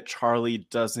something that Charlie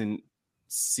doesn't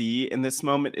see in this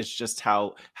moment is just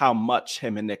how much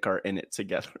him and Nick are in it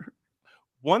together.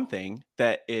 One thing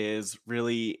that is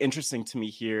really interesting to me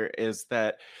here is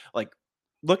that, like,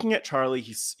 looking at Charlie,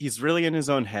 he's really in his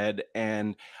own head,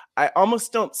 and I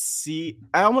almost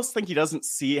think he doesn't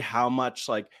see how much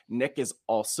like Nick is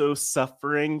also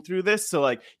suffering through this. So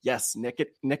like, yes,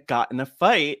 Nick got in a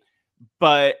fight,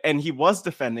 and he was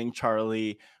defending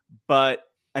Charlie, but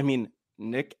I mean,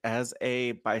 Nick, as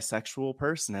a bisexual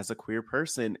person, as a queer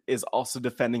person, is also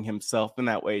defending himself in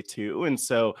that way too. And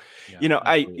so,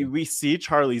 we see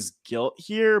Charlie's guilt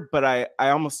here, but I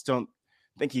almost don't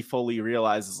think he fully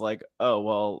realizes like, oh,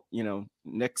 well,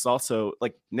 Nick's also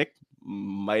like, Nick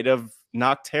might have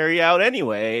knocked Harry out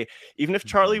anyway, even if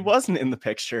Charlie wasn't in the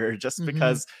picture, just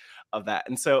because of that.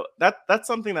 And so that's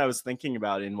something that I was thinking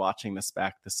about in watching this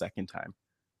back the second time.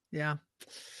 Yeah.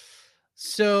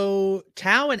 So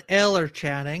Tao and Elle are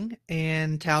chatting,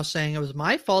 and Tao saying, "It was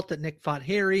my fault that Nick fought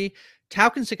Harry. Tao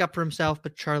can stick up for himself,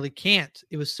 but Charlie can't.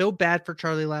 It was so bad for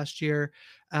Charlie last year."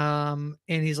 And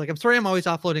he's like, "I'm sorry, I'm always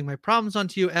offloading my problems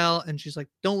onto you, Elle." And she's like,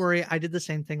 "Don't worry, I did the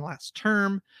same thing last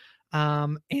term."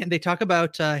 And they talk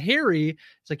about Harry.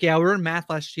 It's like, "Yeah, we were in math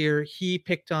last year. He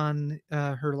picked on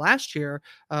her last year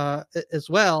as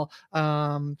well.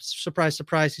 Surprise,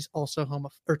 surprise, he's also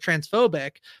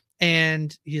transphobic."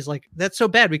 And he's like, "That's so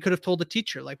bad. We could have told the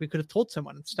teacher, like we could have told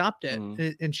someone and stopped it."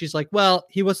 And she's like, "Well,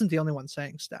 he wasn't the only one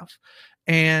saying stuff."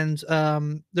 And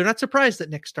they're not surprised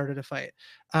that Nick started a fight.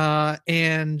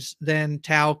 And then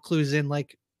Tao clues in,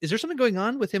 like, "Is there something going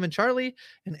on with him and Charlie?"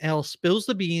 And Elle spills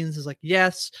the beans, is like,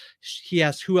 "Yes." He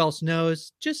asks who else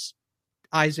knows. Just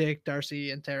Isaac,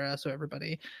 Darcy, and Tara. So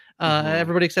everybody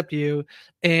except you.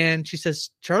 And she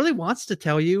says, "Charlie wants to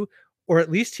tell you, or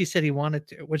at least he said he wanted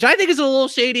to," which I think is a little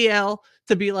shady, Elle,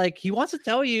 to be like, he wants to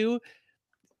tell you,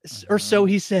 or so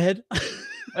he said.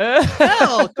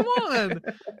 Hell, come on.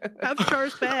 Have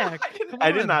Char's back.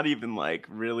 I did not even like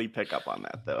really pick up on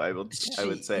that though. I would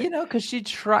say, because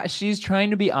she's trying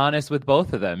to be honest with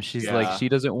both of them. She's like, she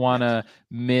doesn't want to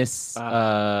miss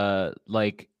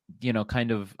like,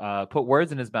 kind of put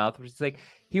words in his mouth, which is like,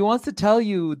 he wants to tell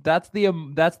you that's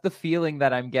the feeling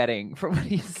that I'm getting from what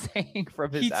he's saying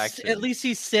from his actions. At least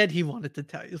he said he wanted to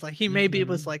tell you. It's like he maybe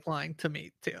was like lying to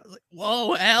me too. I was like,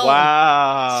 whoa, Elle.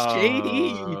 Wow.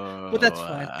 Shady. But that's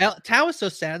fine. Tao is so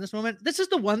sad in this moment. This is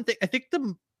the one thing I think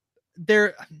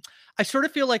I sort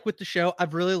of feel like with the show,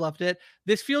 I've really loved it.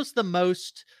 This feels the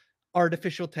most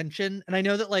artificial tension. And I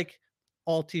know that like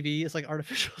all TV is like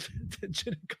artificial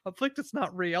tension and conflict. It's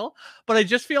not real. But I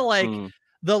just feel like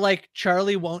the like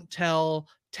Charlie won't tell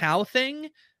Tao thing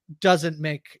doesn't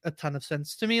make a ton of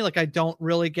sense to me. Like I don't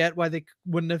really get why they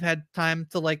wouldn't have had time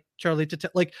to like Charlie to tell.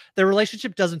 Like their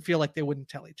relationship doesn't feel like they wouldn't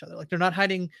tell each other. Like they're not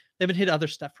hiding. They haven't hid other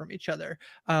stuff from each other.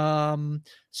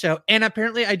 So and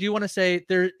apparently I do want to say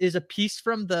there is a piece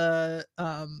from the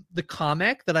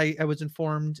comic that I was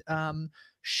informed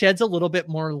sheds a little bit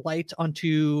more light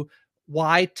onto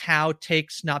why Tao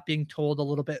takes not being told a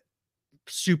little bit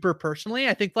super personally.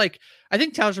 I think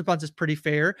Tao's response is pretty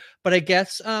fair, but I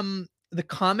guess the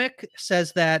comic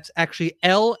says that actually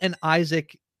Elle and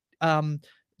Isaac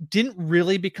didn't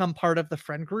really become part of the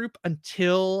friend group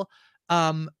until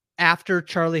after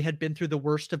Charlie had been through the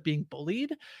worst of being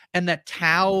bullied, and that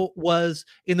Tao was,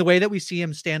 in the way that we see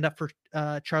him stand up for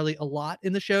Charlie a lot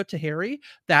in the show to Harry,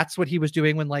 that's what he was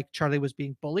doing when like Charlie was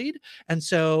being bullied. And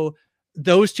so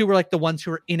those two were like the ones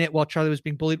who were in it while Charlie was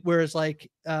being bullied. Whereas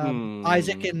like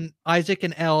Isaac and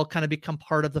Elle kind of become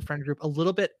part of the friend group a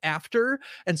little bit after.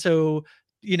 And so,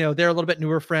 they're a little bit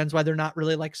newer friends, why they're not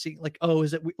really like seeing like, oh,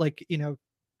 is it like,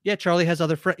 yeah, Charlie has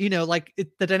other friends, like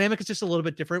the dynamic is just a little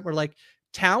bit different where like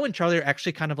Tao and Charlie are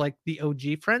actually kind of like the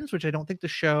OG friends, which I think the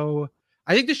show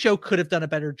could have done a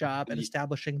better job at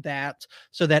establishing that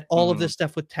so that all of this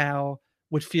stuff with Tao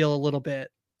would feel a little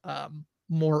bit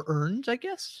more earned, I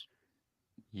guess.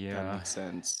 Yeah, that makes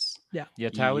sense. Yeah,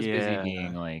 Tao was busy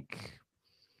being like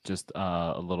just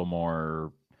a little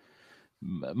more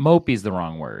mopey is the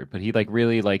wrong word, but he like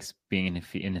really likes being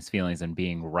in his feelings and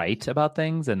being right about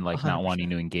things and like 100%. Not wanting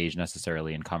to engage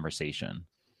necessarily in conversation.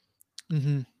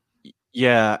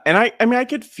 Yeah, and I mean I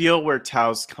could feel where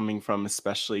Tao's coming from,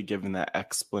 especially given that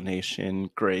explanation,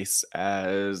 Grace,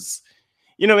 as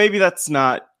maybe that's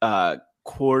not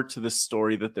core to the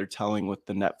story that they're telling with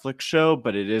the Netflix show,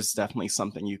 but it is definitely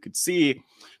something you could see,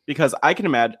 because I can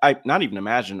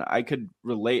imagine, I could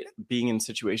relate being in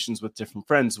situations with different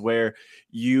friends where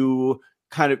you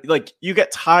kind of like, you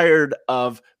get tired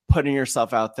of putting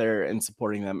yourself out there and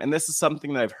supporting them. And this is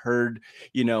something that I've heard,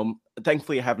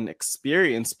 thankfully I haven't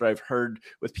experienced, but I've heard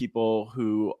with people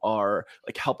who are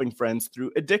like helping friends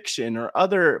through addiction or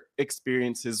other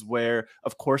experiences where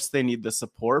of course they need the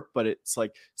support, but it's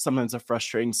like sometimes a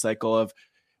frustrating cycle of,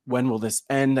 when will this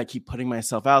end? I keep putting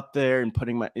myself out there and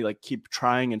keep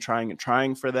trying and trying and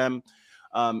trying for them.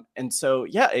 And so,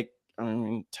 yeah,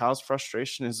 Tao's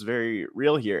frustration is very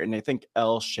real here. And I think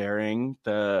Elle sharing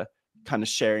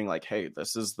like, hey,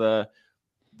 this is the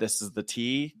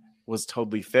tea was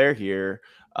totally fair here.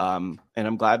 And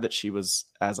I'm glad that she was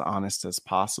as honest as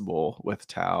possible with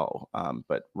Tao.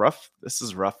 But this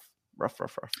is rough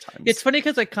times. It's funny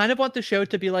because I kind of want the show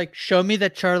to be like, show me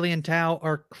that Charlie and Tao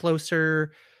are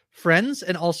closer friends.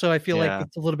 And also I feel like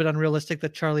it's a little bit unrealistic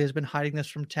that Charlie has been hiding this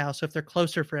from Tao. So if they're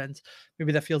closer friends,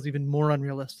 maybe that feels even more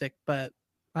unrealistic, but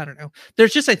I don't know.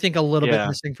 There's just, I think, a little bit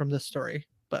missing from this story,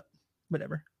 but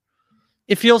whatever.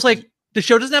 It feels like the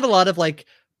show doesn't have a lot of like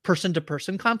person to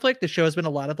person conflict. The show has been a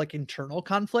lot of like internal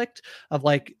conflict of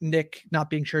like Nick not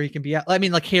being sure he can be out. I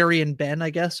mean, like Harry and Ben,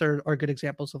 I guess, are good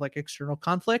examples of like external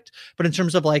conflict. But in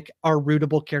terms of like our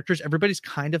rootable characters, everybody's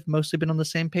kind of mostly been on the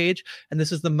same page. And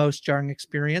this is the most jarring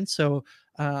experience. So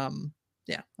I don't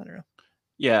know.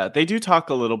 Yeah, they do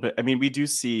talk a little bit. I mean, we do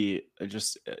see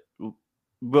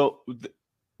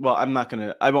I'm not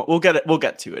gonna. We'll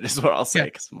get to it. Is what I'll say,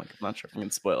 because I'm not sure if I'm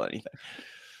gonna spoil anything.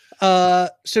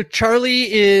 So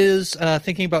Charlie is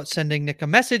thinking about sending Nick a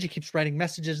message. He keeps writing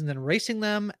messages and then erasing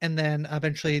them, and then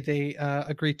eventually they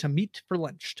agree to meet for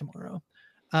lunch tomorrow.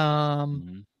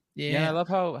 Yeah, I love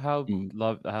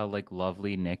how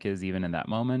lovely Nick is even in that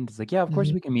moment. It's like, yeah, of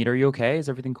course we can meet. Are you okay? Is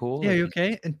everything cool? Yeah, you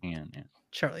okay? And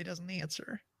Charlie doesn't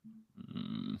answer.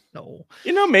 No.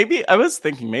 Maybe I was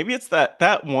thinking maybe it's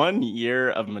that 1 year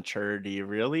of maturity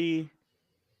really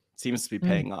seems to be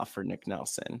paying off for Nick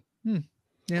Nelson.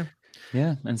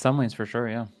 Yeah, in some ways for sure.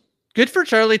 Yeah, good for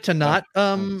Charlie to not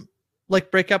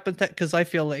like break up, because I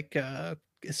feel like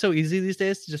it's so easy these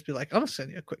days to just be like, I'm gonna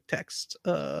send you a quick text.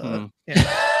 Yeah.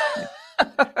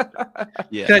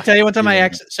 Yeah. Can I tell you one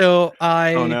time so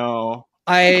Oh no.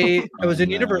 I was in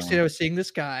university. I was seeing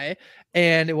this guy,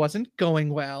 and it wasn't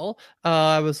going well.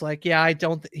 I was like, yeah,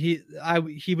 he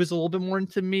was a little bit more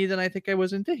into me than I think I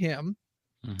was into him.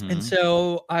 And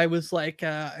so I was like,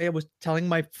 I was telling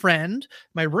my friend,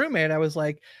 my roommate, I was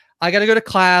like, I got to go to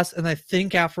class. And I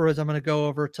think afterwards, I'm going to go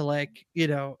over to like,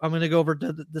 I'm going to go over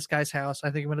to this guy's house.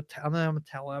 I think I'm going to tell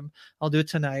him I'll do it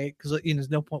tonight. Cause there's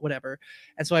no point, whatever.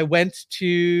 And so I went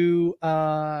to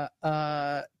class.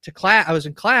 I was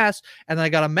in class and then I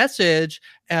got a message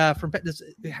from this,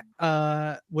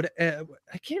 I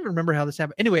can't even remember how this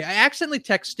happened. Anyway, I accidentally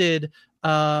texted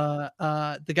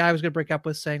the guy I was going to break up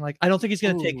with saying like, I don't think he's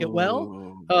going to take it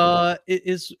well.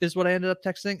 Is what I ended up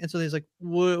texting. And so he's like,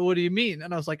 what do you mean?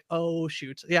 And I was like, oh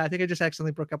shoot. Yeah, I think I just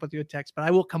accidentally broke up with you a text, but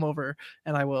I will come over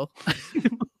and I will.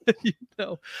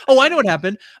 Oh, I know what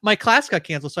happened. My class got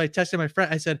canceled. So I texted my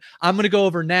friend. I said, I'm going to go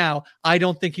over now. I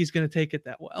don't think he's going to take it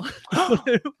that well.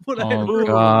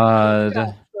 God.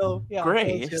 Yeah, so, yeah,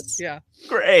 Grace. Yeah.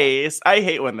 Grace. I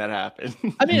hate when that happens.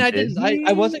 I mean, I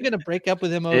wasn't going to break up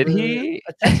with him over a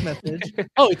text message.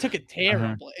 Oh, he took it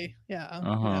terribly.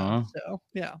 Yeah. So,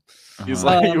 yeah. He's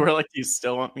like, you were like, you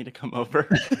still want me to come over?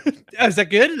 Is that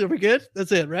good? Are we good?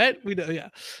 That's it, right? We know. Yeah.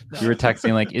 No. You were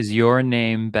texting like, is your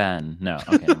name Ben? No.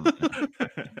 Okay.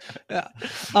 Yeah.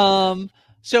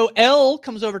 So Elle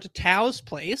comes over to Tao's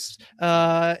place,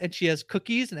 and she has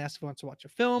cookies and asks if he wants to watch a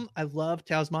film. I love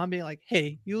Tao's mom being like,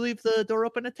 "Hey, you leave the door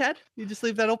open a tad? You just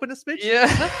leave that open a smidge?" Yeah.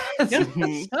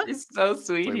 Huh? She's so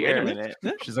sweet Wait here. a minute.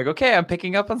 She's like, "Okay, I'm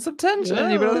picking up on some tension.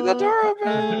 You better leave that door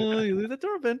open." You leave that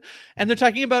door open. And they're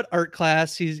talking about art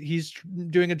class. He's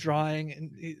doing a drawing,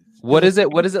 and what is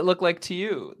it? What does it look like to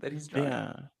you that he's drawing?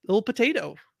 Yeah. Little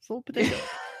potato. It's a little potato.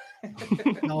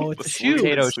 No, it's a shoe.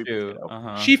 Potato Sweet shoe.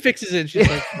 potato. She fixes it. She's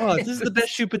like, "Oh, this is the best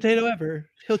shoe potato ever.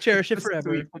 He'll cherish it forever."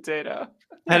 Sweet potato.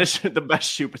 That is the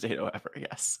best shoe potato ever.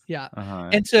 Yes. Yeah.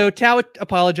 And so Tao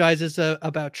apologizes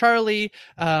about Charlie.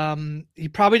 He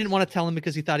probably didn't want to tell him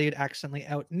because he thought he would accidentally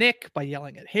out Nick by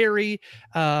yelling at Harry.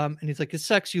 And he's like, it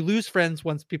sucks. You lose friends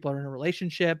once people are in a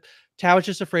relationship. Tao is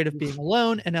just afraid of being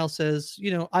alone. And Elle says,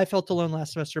 I felt alone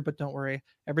last semester, but don't worry.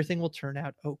 Everything will turn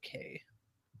out okay.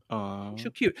 So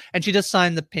cute. And she just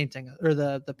signed the painting or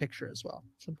the picture as well.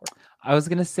 It's important. I was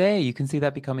gonna say you can see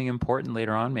that becoming important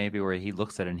later on, maybe where he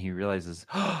looks at it and he realizes,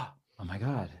 oh my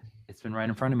God, it's been right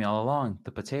in front of me all along.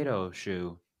 The potato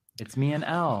shoe. It's me and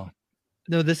Elle.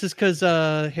 No, this is because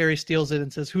Harry steals it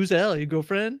and says, "Who's Elle? Your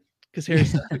girlfriend?" Because Harry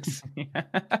sucks.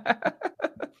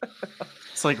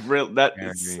 It's like real. That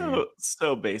is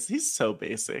so basic. He's so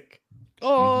basic.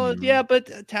 Oh yeah,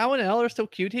 but Tao and Elle are so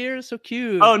cute here. So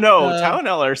cute. Oh no, Tao and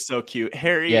Elle are so cute.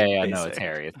 Harry. Yeah. No, it's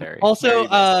Harry. It's Harry. Also,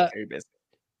 very basic.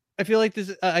 I feel like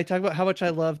this. I talk about how much I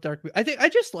love Dark. I think I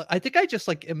just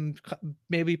like am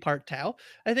maybe part Tao.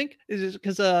 I think is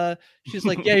because she's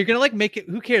like, yeah, you're gonna like make it.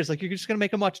 Who cares? Like you're just gonna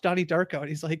make him watch Donnie Darko, and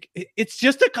he's like, it's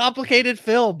just a complicated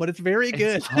film, but it's very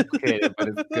good. It's complicated, but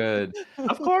it's good.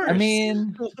 Of course. I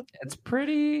mean, it's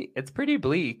pretty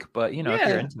bleak, but if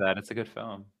you're into that, it's a good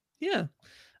film. Yeah.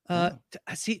 I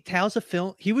see Tao's a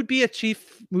film. He would be a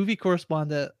chief movie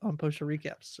correspondent on Poster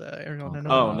Recaps. Everyone.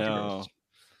 Oh no,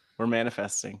 we're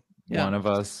manifesting. Yeah. One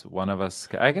of us.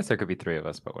 I guess there could be three of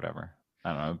us, but whatever.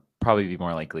 I don't know. Probably be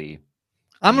more likely.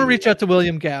 I'm gonna reach out to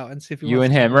William Gao and see if you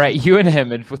and him, right? You and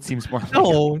him, and what seems more.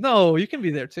 No, you can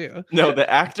be there too. No, the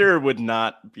actor would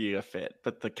not be a fit,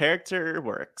 but the character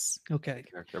works. Okay,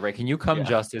 character, right? Can you come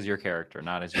just as your character,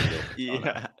 not as your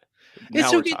yeah. It's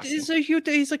so cute.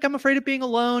 He's like, I'm afraid of being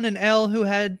alone, and Elle, who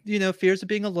had fears of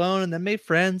being alone and then made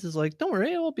friends, is like, don't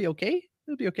worry, it'll be okay.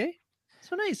 It'll be okay.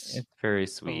 So nice. It's very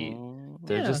sweet.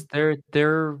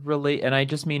 They're relate, and I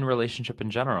just mean relationship in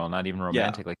general, not even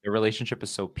romantic. Like their relationship is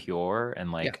so pure,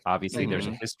 and like obviously there's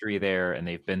a history there, and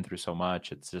they've been through so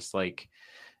much. It's just like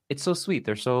it's so sweet.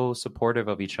 They're so supportive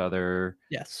of each other.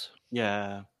 Yes.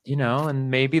 Yeah.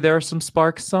 And maybe there are some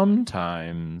sparks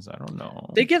sometimes. I don't know.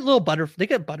 They get they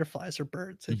get butterflies or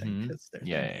birds, I think.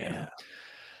 Yeah.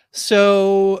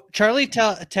 So Charlie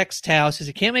texts Tao, says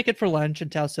he can't make it for lunch,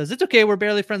 and Tao says it's okay, we're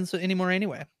barely friends anymore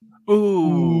anyway.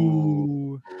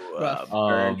 Ooh.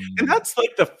 And that's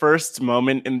like the first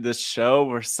moment in this show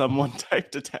where someone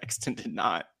typed a text and did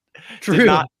not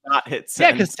hit send.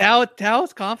 Yeah, because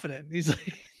Tao's confident. He's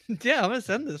like, yeah, I'm gonna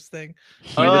send this thing.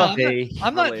 I'm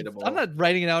not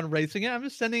writing it out and erasing it. I'm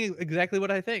just sending exactly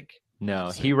what I think.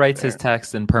 No, he writes his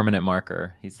text in permanent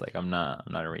marker. He's like, I'm not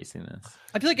erasing this.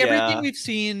 I feel like everything we've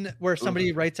seen where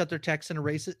somebody writes out their text and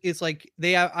erases, it's like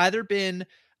they have either been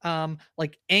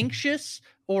like anxious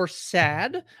or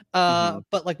sad.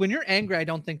 But like when you're angry, I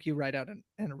don't think you write out an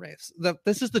erase.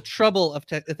 This is the trouble of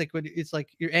I think when it's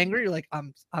like you're angry, you're like,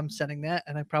 I'm setting that,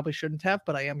 and I probably shouldn't have,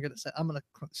 but I'm gonna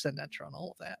send enter on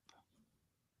all of that.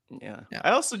 Yeah.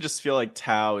 I also just feel like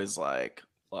Tao is like,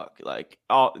 look, like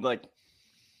all like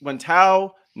when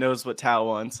Tao knows what Tao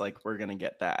wants, like we're gonna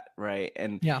get that, right?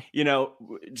 And you know,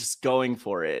 just going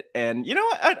for it. And you know,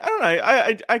 I don't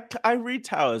know. I read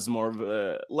Tao as more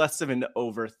of less of an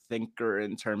overthinker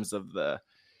in terms of the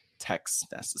text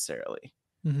necessarily.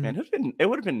 Man, it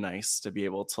would have been nice to be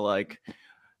able to like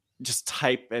just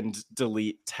type and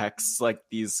delete texts like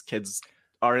these kids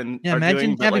are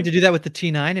imagine doing, having to do that with the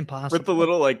T9. Impossible. With the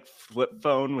little like flip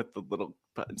phone with the little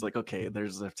buttons, like, okay,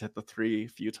 there's I have to hit the 3 a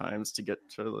few times to get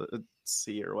to the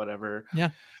C or whatever.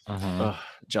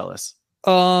 Jealous.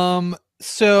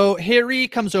 So Harry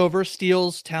comes over,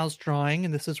 steals Tao's drawing,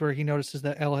 and this is where he notices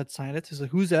that Elle had signed it. He's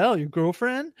like, "Who's Elle? Your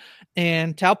girlfriend?"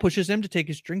 And Tao pushes him to take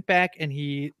his drink back, and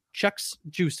he chucks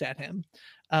juice at him.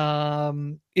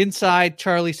 Inside,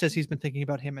 Charlie says he's been thinking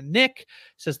about him and Nick.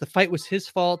 Says the fight was his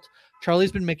fault.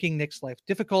 Charlie's been making Nick's life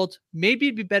difficult. Maybe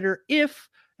it'd be better if.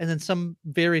 And then some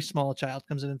very small child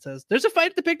comes in and says, "There's a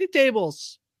fight at the picnic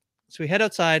tables." So we head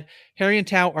outside. Harry and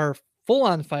Tao are full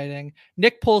on fighting.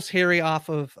 Nick pulls Harry off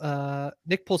of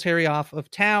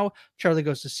Tao. Charlie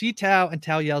goes to see Tao, and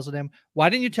Tao yells at him, "Why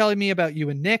didn't you tell me about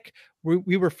you and Nick?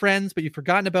 We were friends, but you've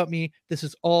forgotten about me. This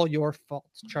is all your fault."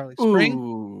 Charlie Spring.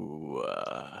 Ooh,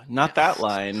 not that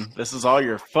line. This is all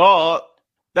your fault.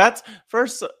 That's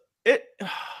first.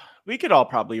 We could all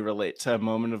probably relate to a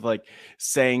moment of like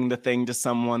saying the thing to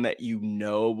someone that you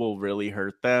know will really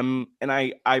hurt them, and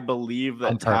I believe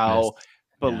that Tao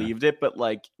believed it, but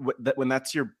like when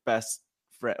that's your best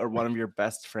friend or one of your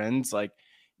best friends, like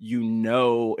you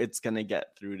know it's gonna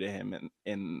get through to him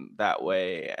in that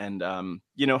way, and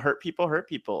you know, hurt people,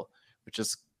 which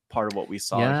is part of what we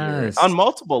saw here on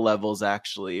multiple levels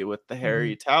actually with the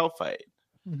Harry Tao fight.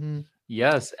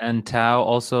 Yes, and Tao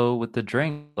also with the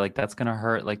drink, like that's gonna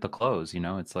hurt like the clothes, you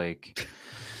know. It's like,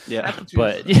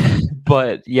 but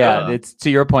it's to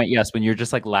your point. Yes, when you're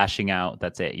just like lashing out,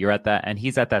 that's it. You're at that, and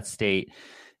he's at that state.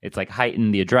 It's like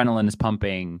heightened. The adrenaline is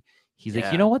pumping. He's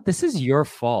like, you know what? This is your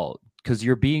fault because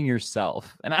you're being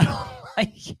yourself, and I don't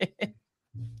like it.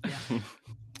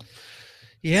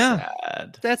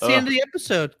 Sad. That's the end of the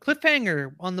episode.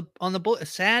 Cliffhanger on the bullet. A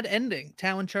sad ending.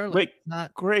 Tao and Charlie. Wait,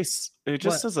 not Grace.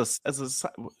 Just as a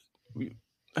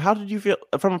how did you feel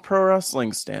from a pro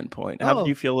wrestling standpoint? How did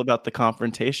you feel about the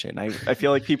confrontation? I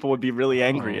feel like people would be really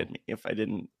angry at me if I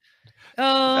didn't.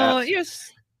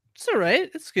 Yes, it's all right.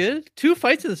 It's good. 2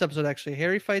 fights in this episode actually.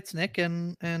 Harry fights Nick,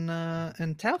 and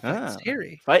Tao fights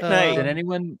Harry. Fight night.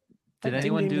 Did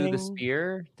anyone do the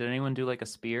spear? Did anyone do like a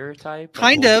spear type?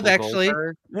 Kind of, actually.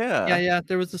 Yeah.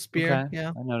 There was a spear. Okay. Yeah,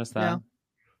 I noticed that.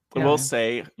 I will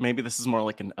say maybe this is more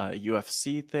like an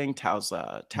UFC thing.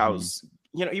 Tao's,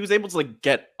 you know, he was able to like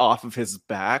get off of his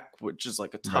back, which is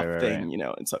like a tough thing, you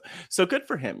know, and so good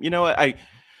for him. You know, I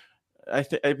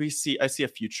see a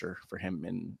future for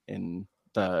him in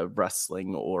the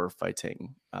wrestling or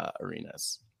fighting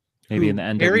arenas. Maybe in the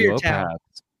NWO,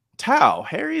 perhaps. Tao.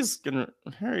 Harry's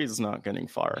not getting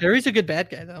far. Harry's a good bad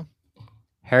guy though.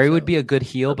 Harry would be a good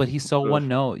heel, but he's so one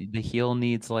note. The heel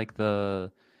needs like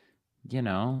the, you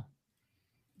know,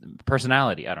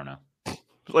 personality. I don't know.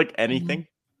 Like anything.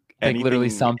 Like literally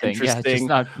something. Yeah, just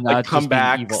not like just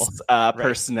comebacks, evil.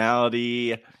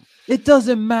 personality. It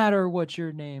doesn't matter what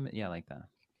your name is. Yeah, like that.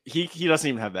 He doesn't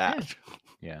even have that.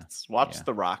 Yeah. Watch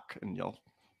The Rock and you'll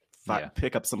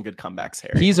pick up some good comebacks,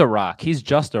 Harry. He's a rock. He's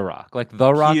just a rock. Like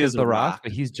The Rock is The Rock,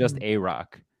 but he's just a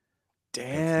rock.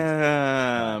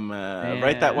 Damn.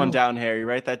 Write that one down, Harry.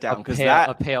 Write that down, because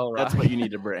a pale rock. That's what you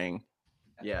need to bring.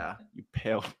 Yeah, you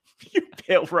pale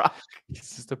rock.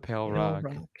 It's just a pale rock.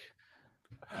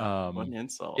 What an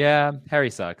insult. Yeah, Harry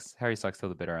sucks. Harry sucks till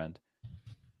the bitter end.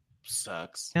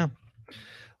 Sucks. Yeah.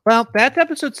 Well, that's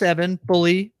episode 7.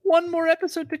 Bully. 1 more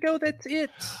episode to go. That's it.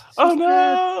 So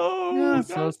no. Yeah,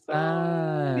 so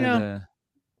sad. Yeah.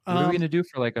 What are we gonna do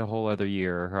for like a whole other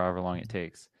year or however long it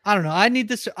takes? I don't know. I need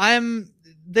this.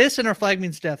 This and Our Flag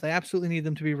Means Death. I absolutely need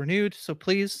them to be renewed. So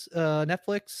please,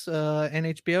 Netflix and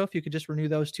HBO, if you could just renew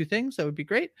those 2 things, that would be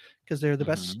great, because they're the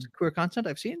best queer content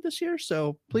I've seen this year.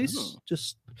 So please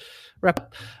just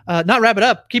not wrap it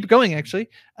up. Keep it going, actually.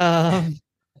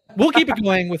 We'll keep it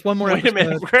going with 1 more episode. Wait a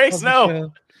minute, Grace,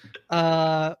 no.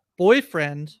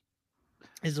 Boyfriend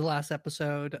is the last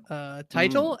episode.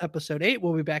 Title, episode 8.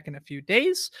 We'll be back in a few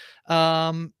days.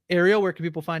 Ariel, where can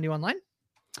people find you online?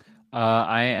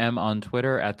 I am on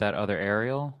Twitter at that other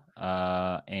Ariel.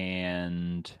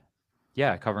 And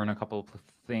yeah, covering a couple of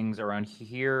things around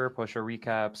here, post-show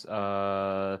recaps,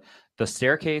 The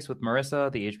Staircase with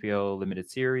Marissa, the HBO limited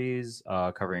series,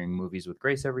 covering movies with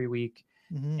Grace every week.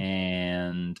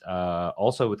 And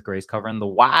also with Grace covering The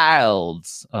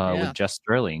Wilds with Jess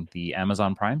Sterling, the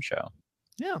Amazon Prime show.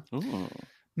 Yeah. Ooh.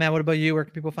 Matt, what about you? Where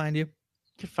can people find you?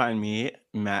 You can find me,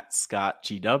 Matt Scott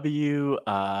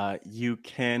GW. You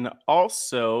can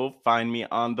also find me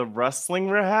on the Wrestling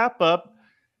Wrap Up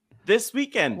this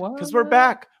weekend because we're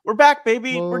back. We're back,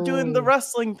 baby. Whoa. We're doing the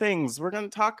wrestling things. We're going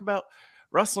to talk about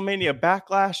WrestleMania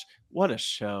Backlash. What a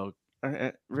show.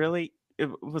 Really? It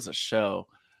was a show.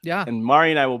 Yeah. And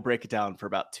Mari and I will break it down for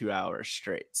about 2 hours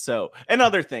straight. So, and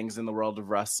other things in the world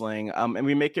of wrestling. And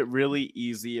we make it really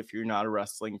easy if you're not a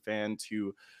wrestling fan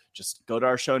to just go to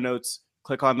our show notes,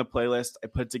 click on the playlist I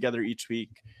put together each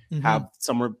week, have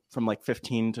somewhere from like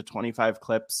 15 to 25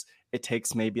 clips. It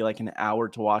takes maybe like an hour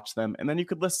to watch them. And then you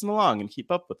could listen along and keep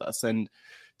up with us and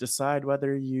decide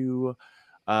whether you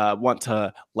want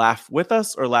to laugh with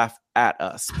us or laugh at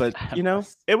us. But, you know,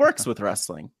 it works with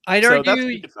wrestling. I'd so argue, that's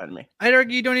what you can find me. I'd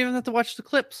argue you don't even have to watch the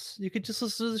clips. You could just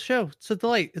listen to the show. It's a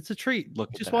delight. It's a treat.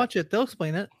 Just watch it. They'll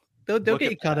explain it. They'll get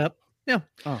you caught up. Yeah.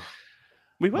 Oh,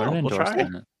 we will. We'll try.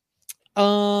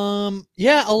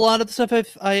 Yeah, a lot of the stuff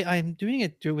I'm doing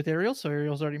it with Ariel, so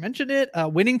Ariel's already mentioned it.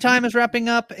 Winning Time is wrapping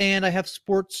up, and I have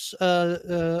sports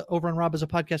over on Rob as a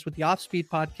podcast with the Offspeed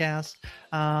podcast.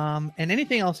 And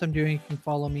anything else I'm doing, you can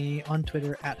follow me on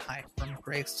Twitter at Hi From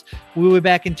Grace. We'll be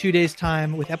back in 2 days'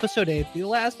 time with episode 8, the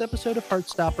last episode of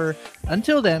Heartstopper.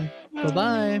 Until then,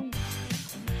 bye-bye.